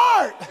you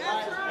apart.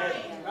 That's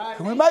right.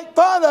 And we make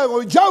fun of it.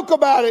 We joke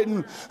about it.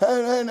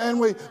 And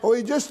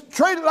we just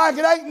treat it like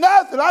it ain't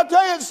nothing. I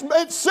tell you,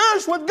 it's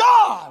serious with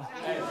God.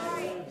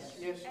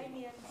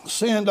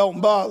 Sin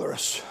don't bother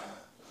us.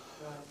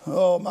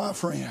 Oh, my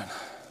friend.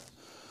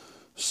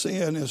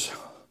 Sin is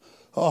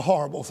a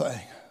horrible thing.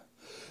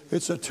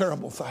 It's a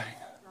terrible thing.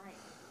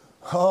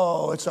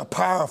 Oh, it's a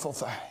powerful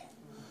thing.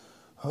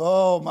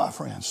 Oh, my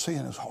friend,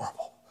 sin is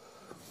horrible.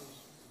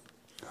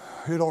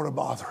 It ought to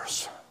bother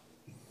us.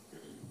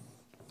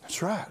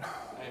 That's right.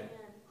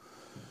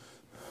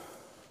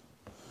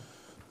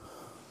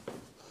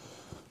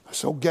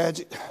 This old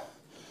gadget,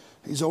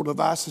 these old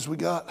devices we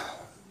got,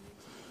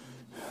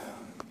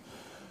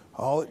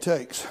 all it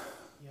takes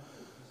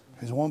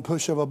is one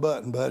push of a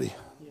button, buddy.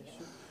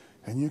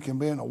 And you can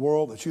be in a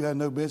world that you had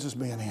no business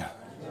being in.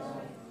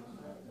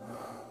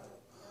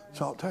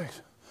 That's all it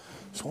takes.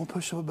 Just one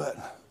push of a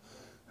button,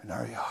 and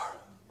there you are.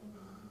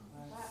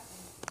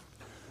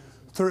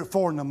 3 or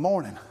 4 in the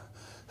morning,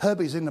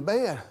 hubby's in the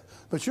bed,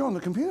 but you're on the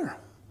computer.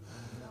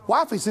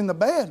 Wifey's in the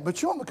bed,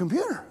 but you're on the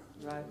computer.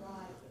 Right.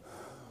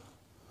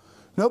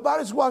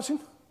 Nobody's watching.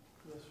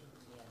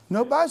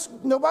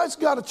 Nobody's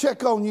got to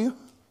check on you.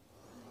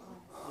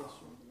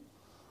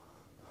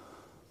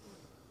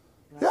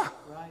 Yeah.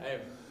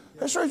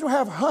 That's the reason we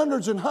have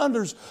hundreds and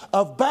hundreds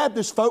of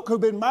Baptist folk who've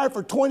been married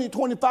for 20,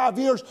 25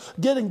 years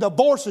getting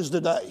divorces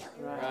today.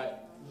 Right.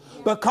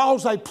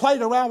 Because they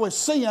played around with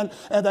sin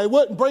and they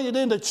wouldn't bring it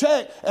into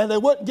check and they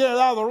wouldn't get it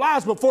out of their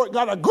lives before it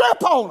got a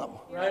grip on them.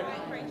 Right.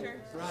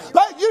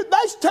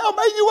 They tell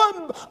me you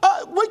wouldn't,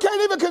 we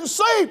can't even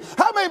conceive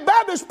how many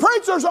Baptist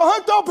preachers are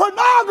hooked on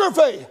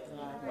pornography.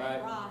 Right.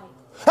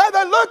 And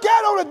they look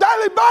at it on a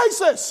daily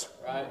basis.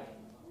 Right.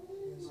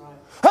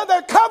 And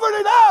they're covering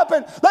it up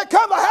and they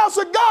come to the house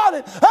of God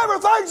and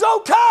everything's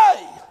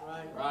okay.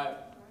 Right.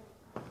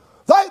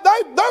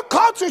 Their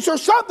conscience or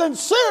something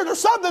seared or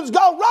something's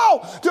gone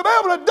wrong to be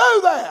able to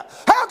do that.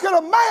 How can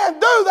a man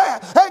do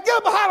that and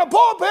get behind a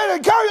pulpit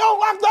and carry on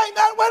like they ain't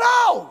nothing went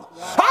on?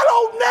 I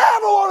don't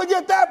never want to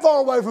get that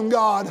far away from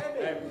God.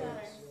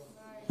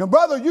 Now,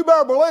 brother, you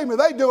better believe me,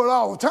 they do it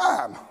all the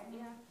time.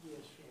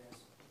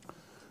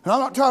 And I'm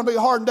not trying to be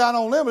hard and down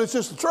on them, but it's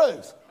just the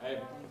truth.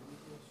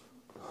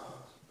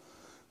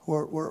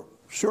 We're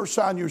sure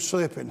sign you're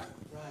slipping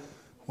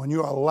when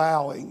you're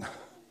allowing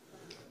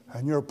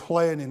and you're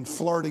playing and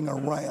flirting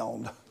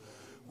around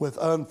with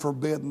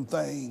unforbidden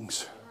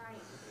things.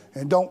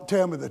 And don't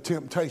tell me the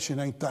temptation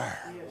ain't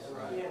there,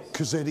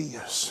 because it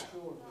is.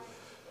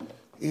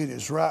 It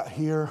is right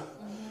here,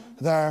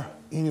 there,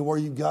 anywhere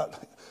you've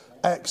got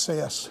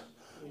access.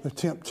 The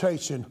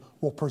temptation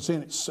will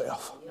present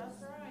itself.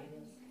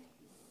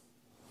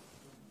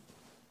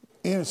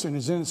 Innocent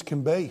as innocent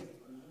can be,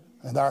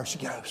 and there she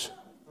goes.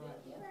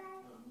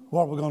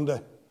 What are we going to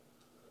do?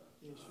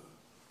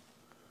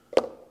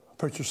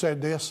 Preacher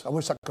said this. I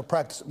wish I could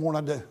practice it more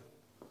than I do.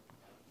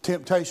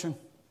 Temptation,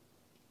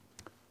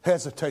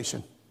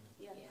 hesitation,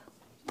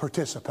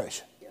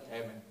 participation.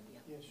 Amen.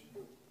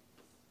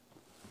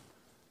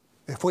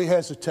 If we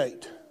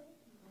hesitate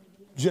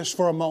just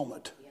for a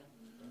moment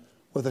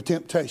with a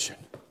temptation,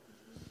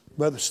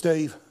 Brother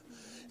Steve,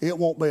 it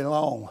won't be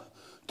long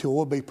till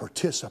we'll be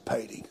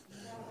participating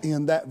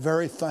in that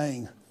very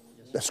thing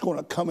that's going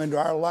to come into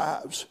our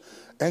lives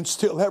and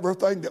steal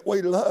everything that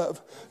we love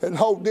and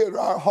hold dear to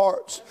our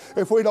hearts.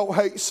 If we don't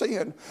hate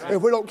sin,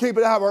 if we don't keep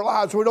it out of our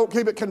lives, we don't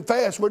keep it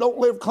confessed, we don't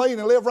live clean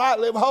and live right,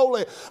 live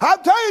holy, I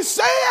tell you,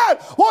 sin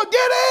will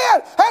get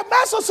in and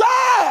mess us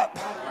up.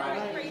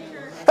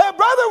 And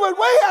brother, when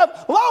we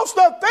have lost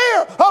the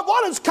fear of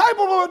what it's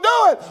capable of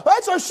doing,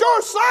 that's a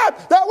sure sign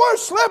that we're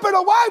slipping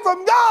away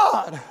from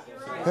God.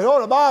 It ought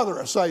to bother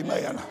us,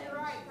 amen.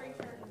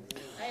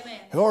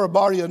 It ought to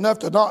bother you enough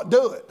to not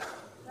do it.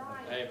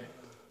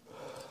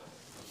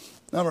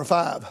 Number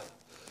 5,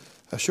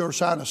 a sure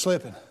sign of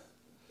slipping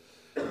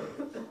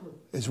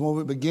is when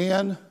we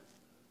begin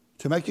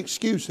to make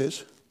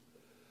excuses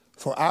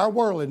for our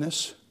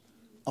worldliness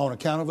on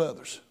account of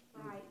others.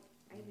 Right.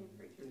 Amen,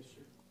 preacher.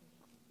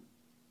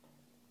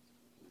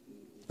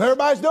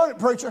 Everybody's doing it,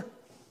 preacher.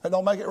 That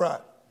don't make it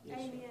right.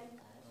 Amen.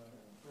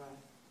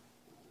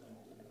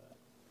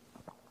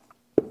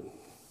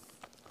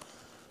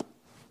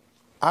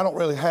 I don't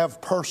really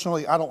have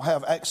personally, I don't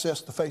have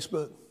access to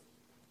Facebook.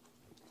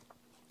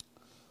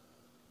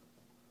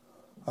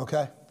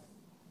 Okay?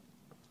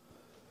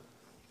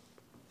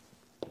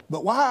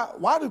 But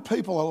why do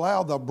people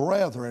allow the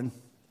brethren,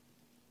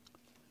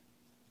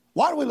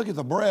 why do we look at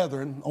the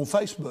brethren on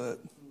Facebook?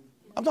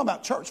 I'm talking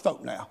about church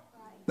folk now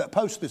that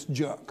post this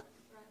junk.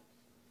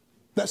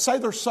 That say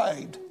they're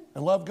saved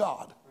and love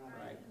God.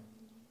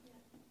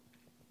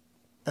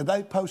 And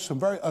they post some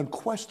very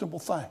unquestionable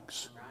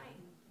things.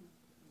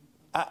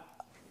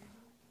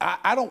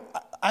 I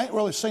ain't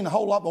really seen a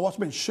whole lot, but what's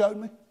been showed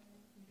me,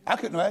 I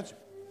couldn't imagine.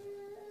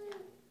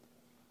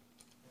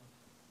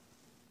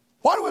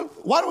 Why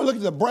do we look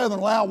at the brethren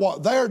and allow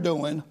what they're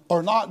doing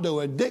or not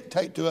doing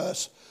dictate to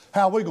us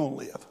how we're going to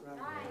live? Right.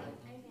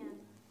 Amen.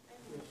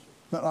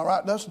 Isn't that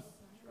right, Dustin?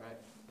 Right.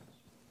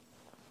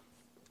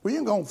 Well, you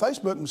can go on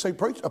Facebook and see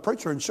a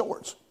preacher in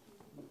shorts.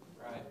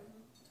 Right.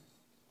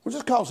 Well,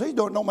 just because he's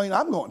doing it don't mean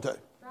I'm going to.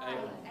 Right.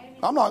 Amen.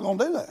 I'm not going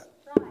to do that.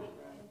 Right.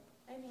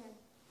 Amen.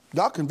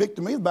 God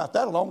convicted me about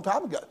that a long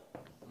time ago.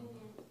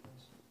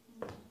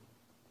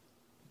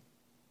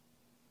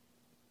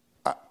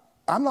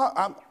 I'm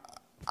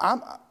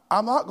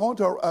not going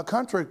to a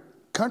country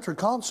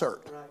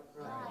concert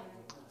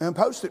and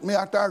post it me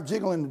out there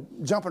jiggling,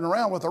 jumping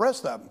around with the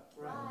rest of them.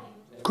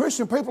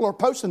 Christian people are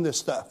posting this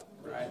stuff.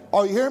 Right.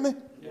 Are you hearing me?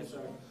 Yes, sir.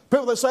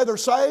 People that say they're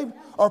saved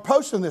are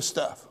posting this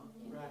stuff.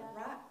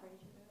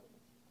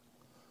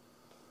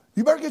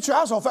 You better get your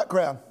eyes off that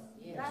crowd.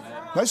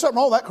 There's something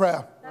wrong with that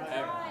crowd. That's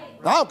right.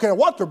 I don't care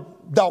what their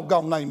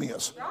doggone name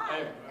is.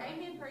 Right.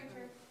 Amen,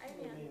 preacher.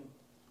 Amen.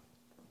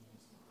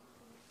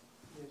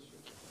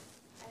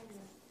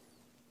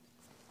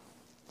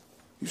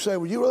 You say,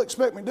 well, you really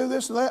expect me to do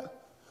this and that?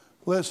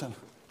 Listen,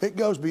 it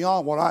goes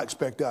beyond what I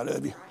expect out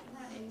of you.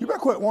 You better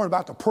quit worrying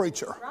about the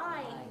preacher.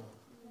 Right.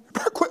 You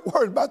better quit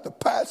worrying about the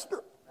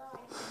pastor.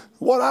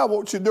 What I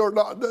want you to do or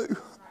not do.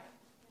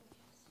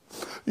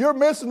 You're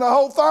missing the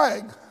whole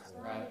thing.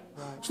 Right.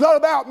 It's not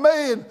about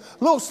me and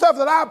little stuff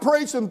that I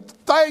preach and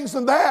things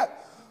and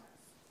that.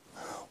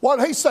 What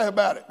did he say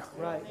about it?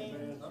 Right.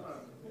 Amen.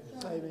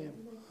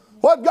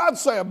 What did God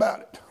say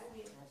about it?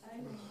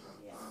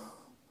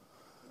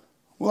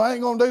 Well, I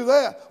ain't going to do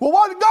that. Well,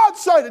 what did God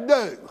say to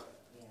do?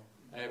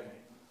 Amen.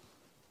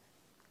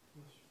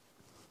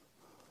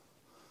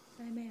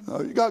 Amen.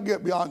 No, you got to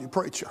get beyond your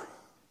preacher.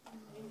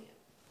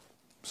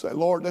 Say,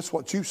 Lord, that's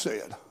what you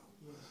said.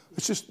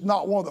 It's just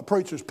not one of the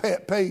preacher's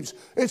pet peeves.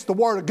 It's the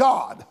Word of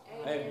God.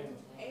 Amen.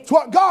 It's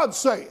what God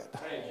said.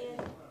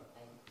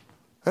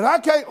 And I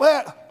can't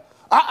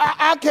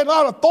I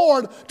cannot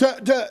afford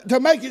to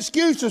make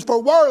excuses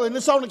for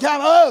worldliness on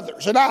account of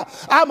others. And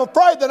I'm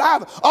afraid that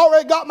I've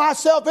already got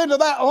myself into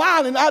that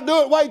line and I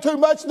do it way too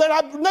much than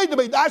I need to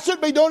be. I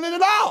shouldn't be doing it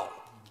at all.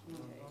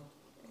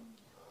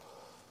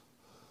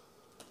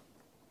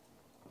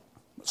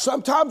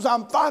 Sometimes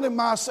I'm finding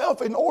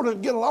myself, in order to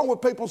get along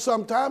with people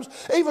sometimes,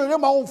 even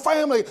in my own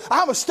family,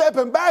 I'm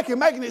stepping back and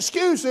making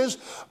excuses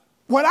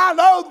when I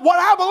know what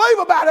I believe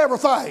about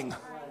everything.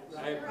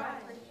 Amen.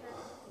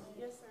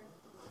 Yes, sir.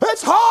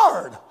 It's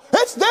hard.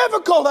 It's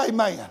difficult,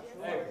 amen.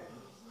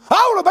 I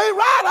want to be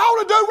right. I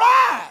want to do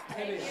right.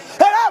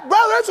 And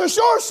brother, it's a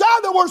sure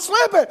sign that we're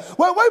slipping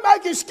when we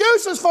make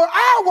excuses for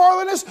our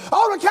worldliness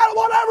on account of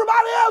what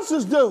everybody else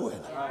is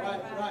doing.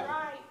 Right.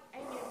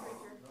 Amen, preacher.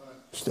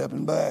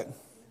 Stepping back.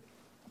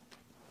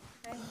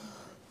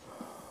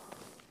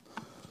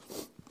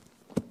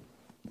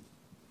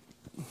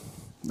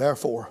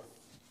 Therefore,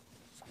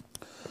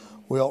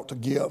 we ought to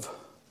give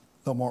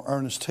the more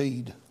earnest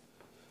heed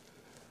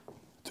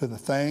to the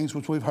things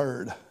which we've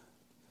heard,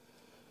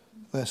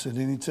 lest at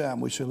any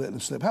time we should let them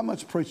slip. How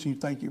much preaching you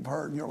think you've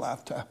heard in your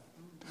lifetime?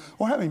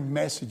 Or how many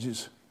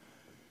messages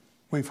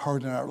we've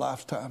heard in our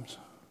lifetimes?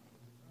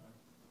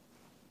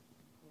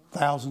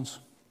 Thousands,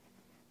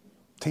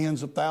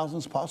 tens of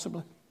thousands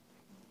possibly.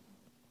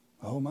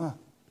 Oh my,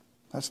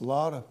 that's a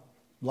lot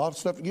of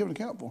stuff to give an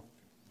account for.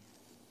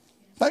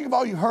 Think of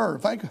all you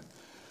heard. Think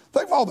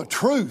of all the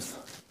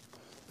truth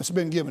that's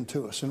been given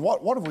to us. And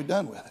what have we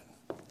done with it?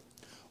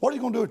 What are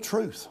you going to do with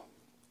truth?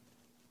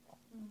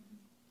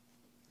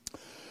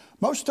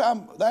 Most of the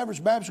time, the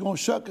average Baptist is going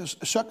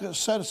to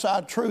set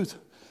aside truth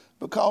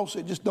because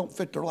it just don't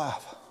fit their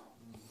life.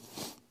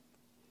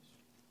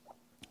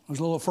 There's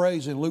a little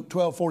phrase in Luke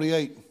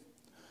 12:48.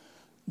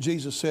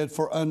 Jesus said,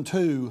 "For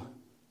unto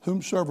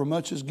whomsoever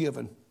much is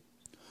given,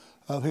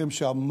 of him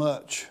shall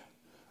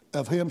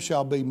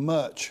be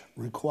much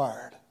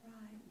required."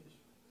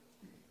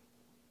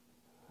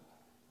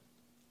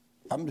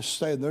 I'm just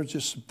saying there's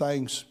just some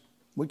things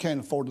we can't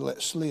afford to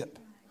let slip.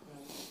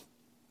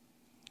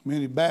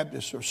 Many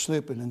Baptists are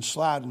slipping and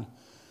sliding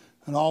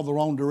in all the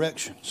wrong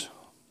directions.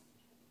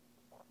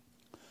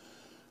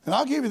 And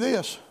I'll give you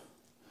this.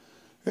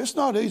 It's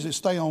not easy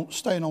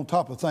staying on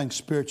top of things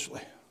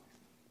spiritually.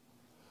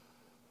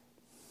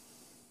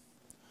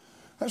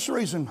 That's the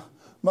reason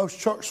most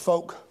church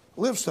folk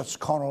live such a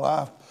carnal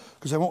life,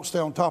 because they won't stay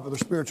on top of their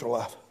spiritual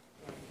life.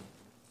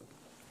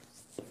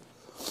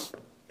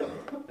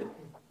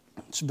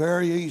 It's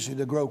very easy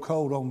to grow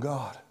cold on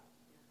God.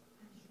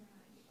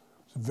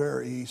 It's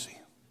very easy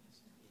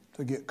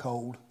to get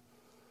cold,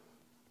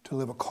 to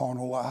live a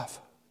carnal life.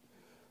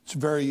 It's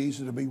very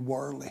easy to be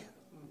worldly.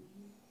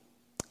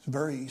 It's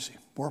very easy.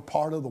 We're a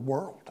part of the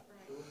world.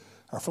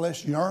 Our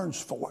flesh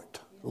yearns for it,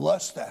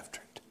 lusts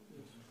after it.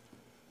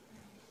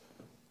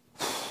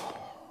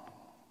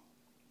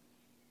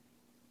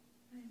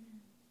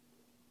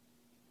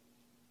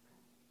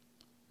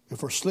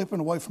 If we're slipping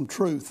away from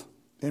truth,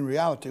 in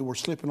reality, we're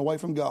slipping away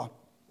from God.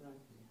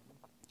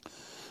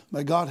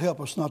 May God help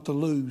us not to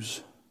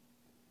lose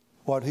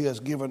what He has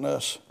given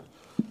us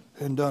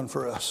and done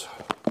for us.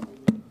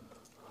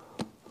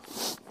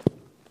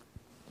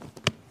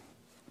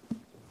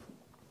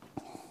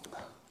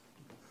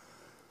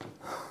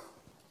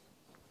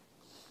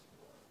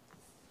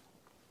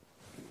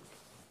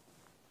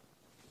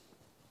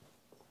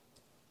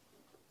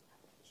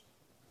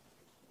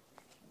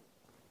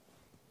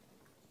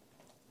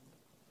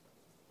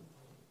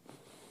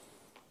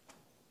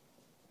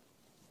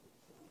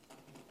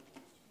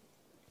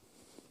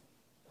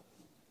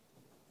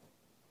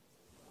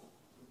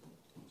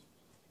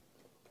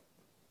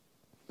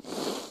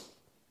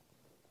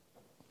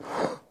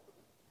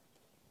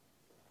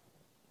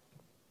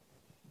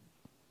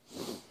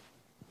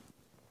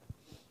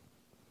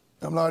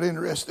 I'm not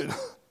interested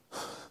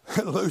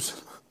in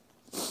losing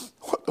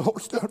what the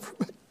Lord's done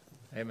for me.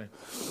 Amen.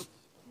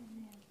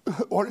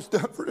 What He's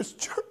done for His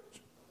church.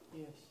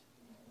 Yes.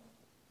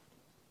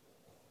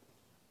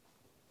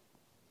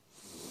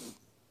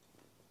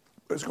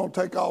 But it's going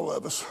to take all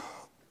of us.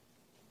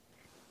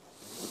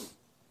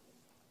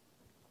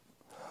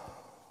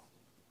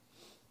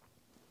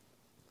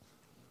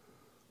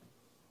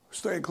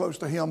 Staying close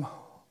to Him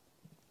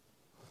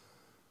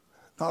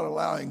not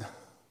allowing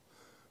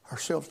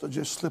ourselves to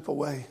just slip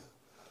away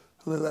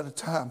a little at a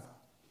time.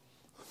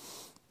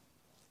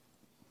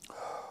 It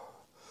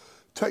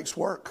takes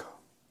work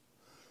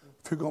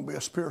if you're going to be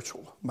a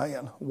spiritual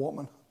man,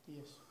 woman.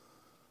 Yes.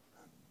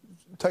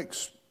 It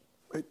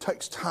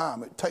takes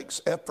time. It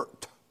takes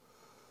effort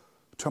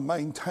to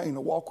maintain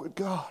a walk with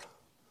God.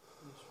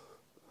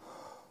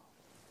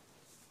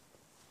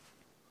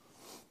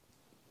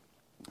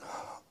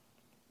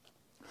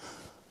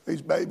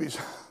 These babies,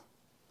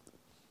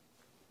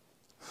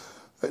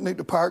 they need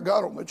the power of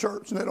God on the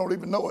church, and they don't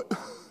even know it.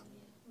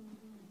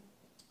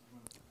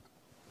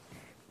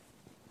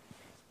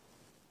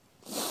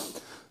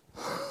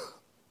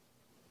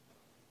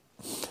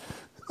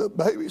 The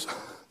babies,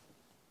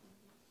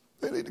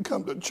 they need to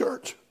come to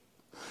church.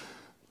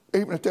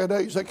 Even at that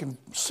age, they can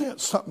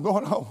sense something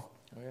going on. Oh,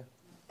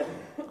 yeah.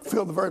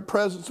 Feel the very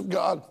presence of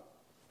God.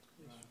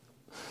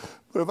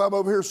 But if I'm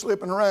over here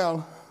slipping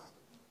around,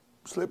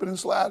 slipping and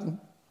sliding,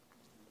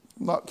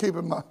 not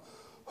keeping my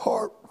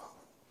heart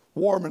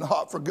warm and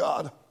hot for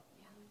God,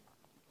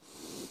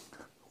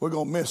 we're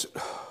going to miss it.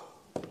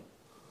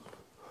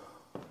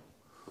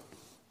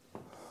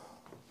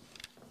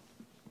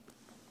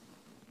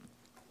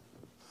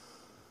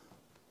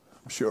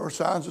 I'm sure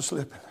signs of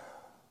slipping.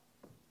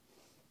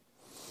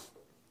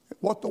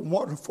 What the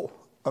wonderful,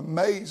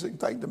 amazing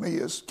thing to me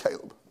is,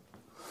 Caleb,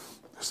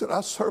 is that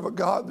I serve a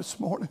God this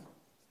morning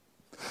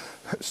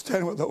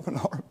standing with open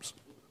arms.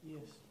 Yes.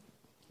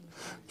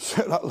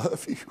 Said, I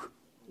love you.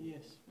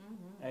 Yes.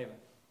 Amen.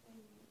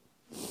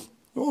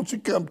 Won't you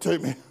come to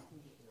me?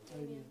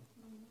 Amen.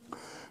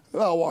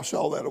 And I'll wash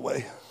all that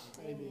away.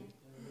 Amen.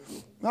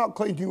 And I'll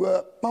clean you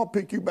up. I'll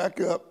pick you back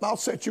up. I'll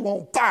set you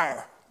on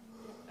fire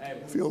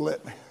Amen. if you'll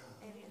let me.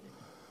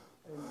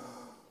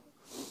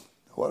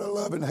 What a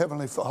loving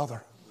Heavenly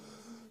Father.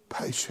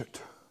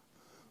 Patient,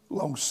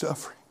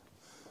 long-suffering,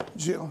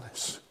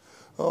 gentleness.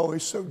 Oh,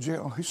 He's so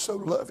gentle. He's so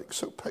loving,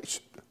 so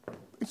patient.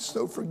 He's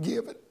so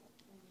forgiving.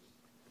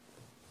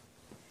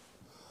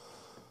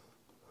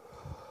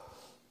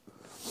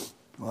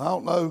 Well, I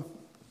don't know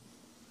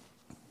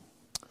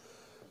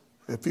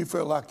if you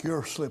feel like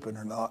you're slipping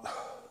or not.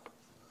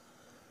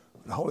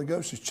 The Holy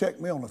Ghost has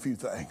checked me on a few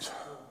things.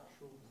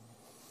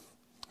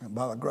 And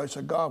by the grace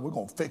of God, we're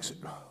going to fix it.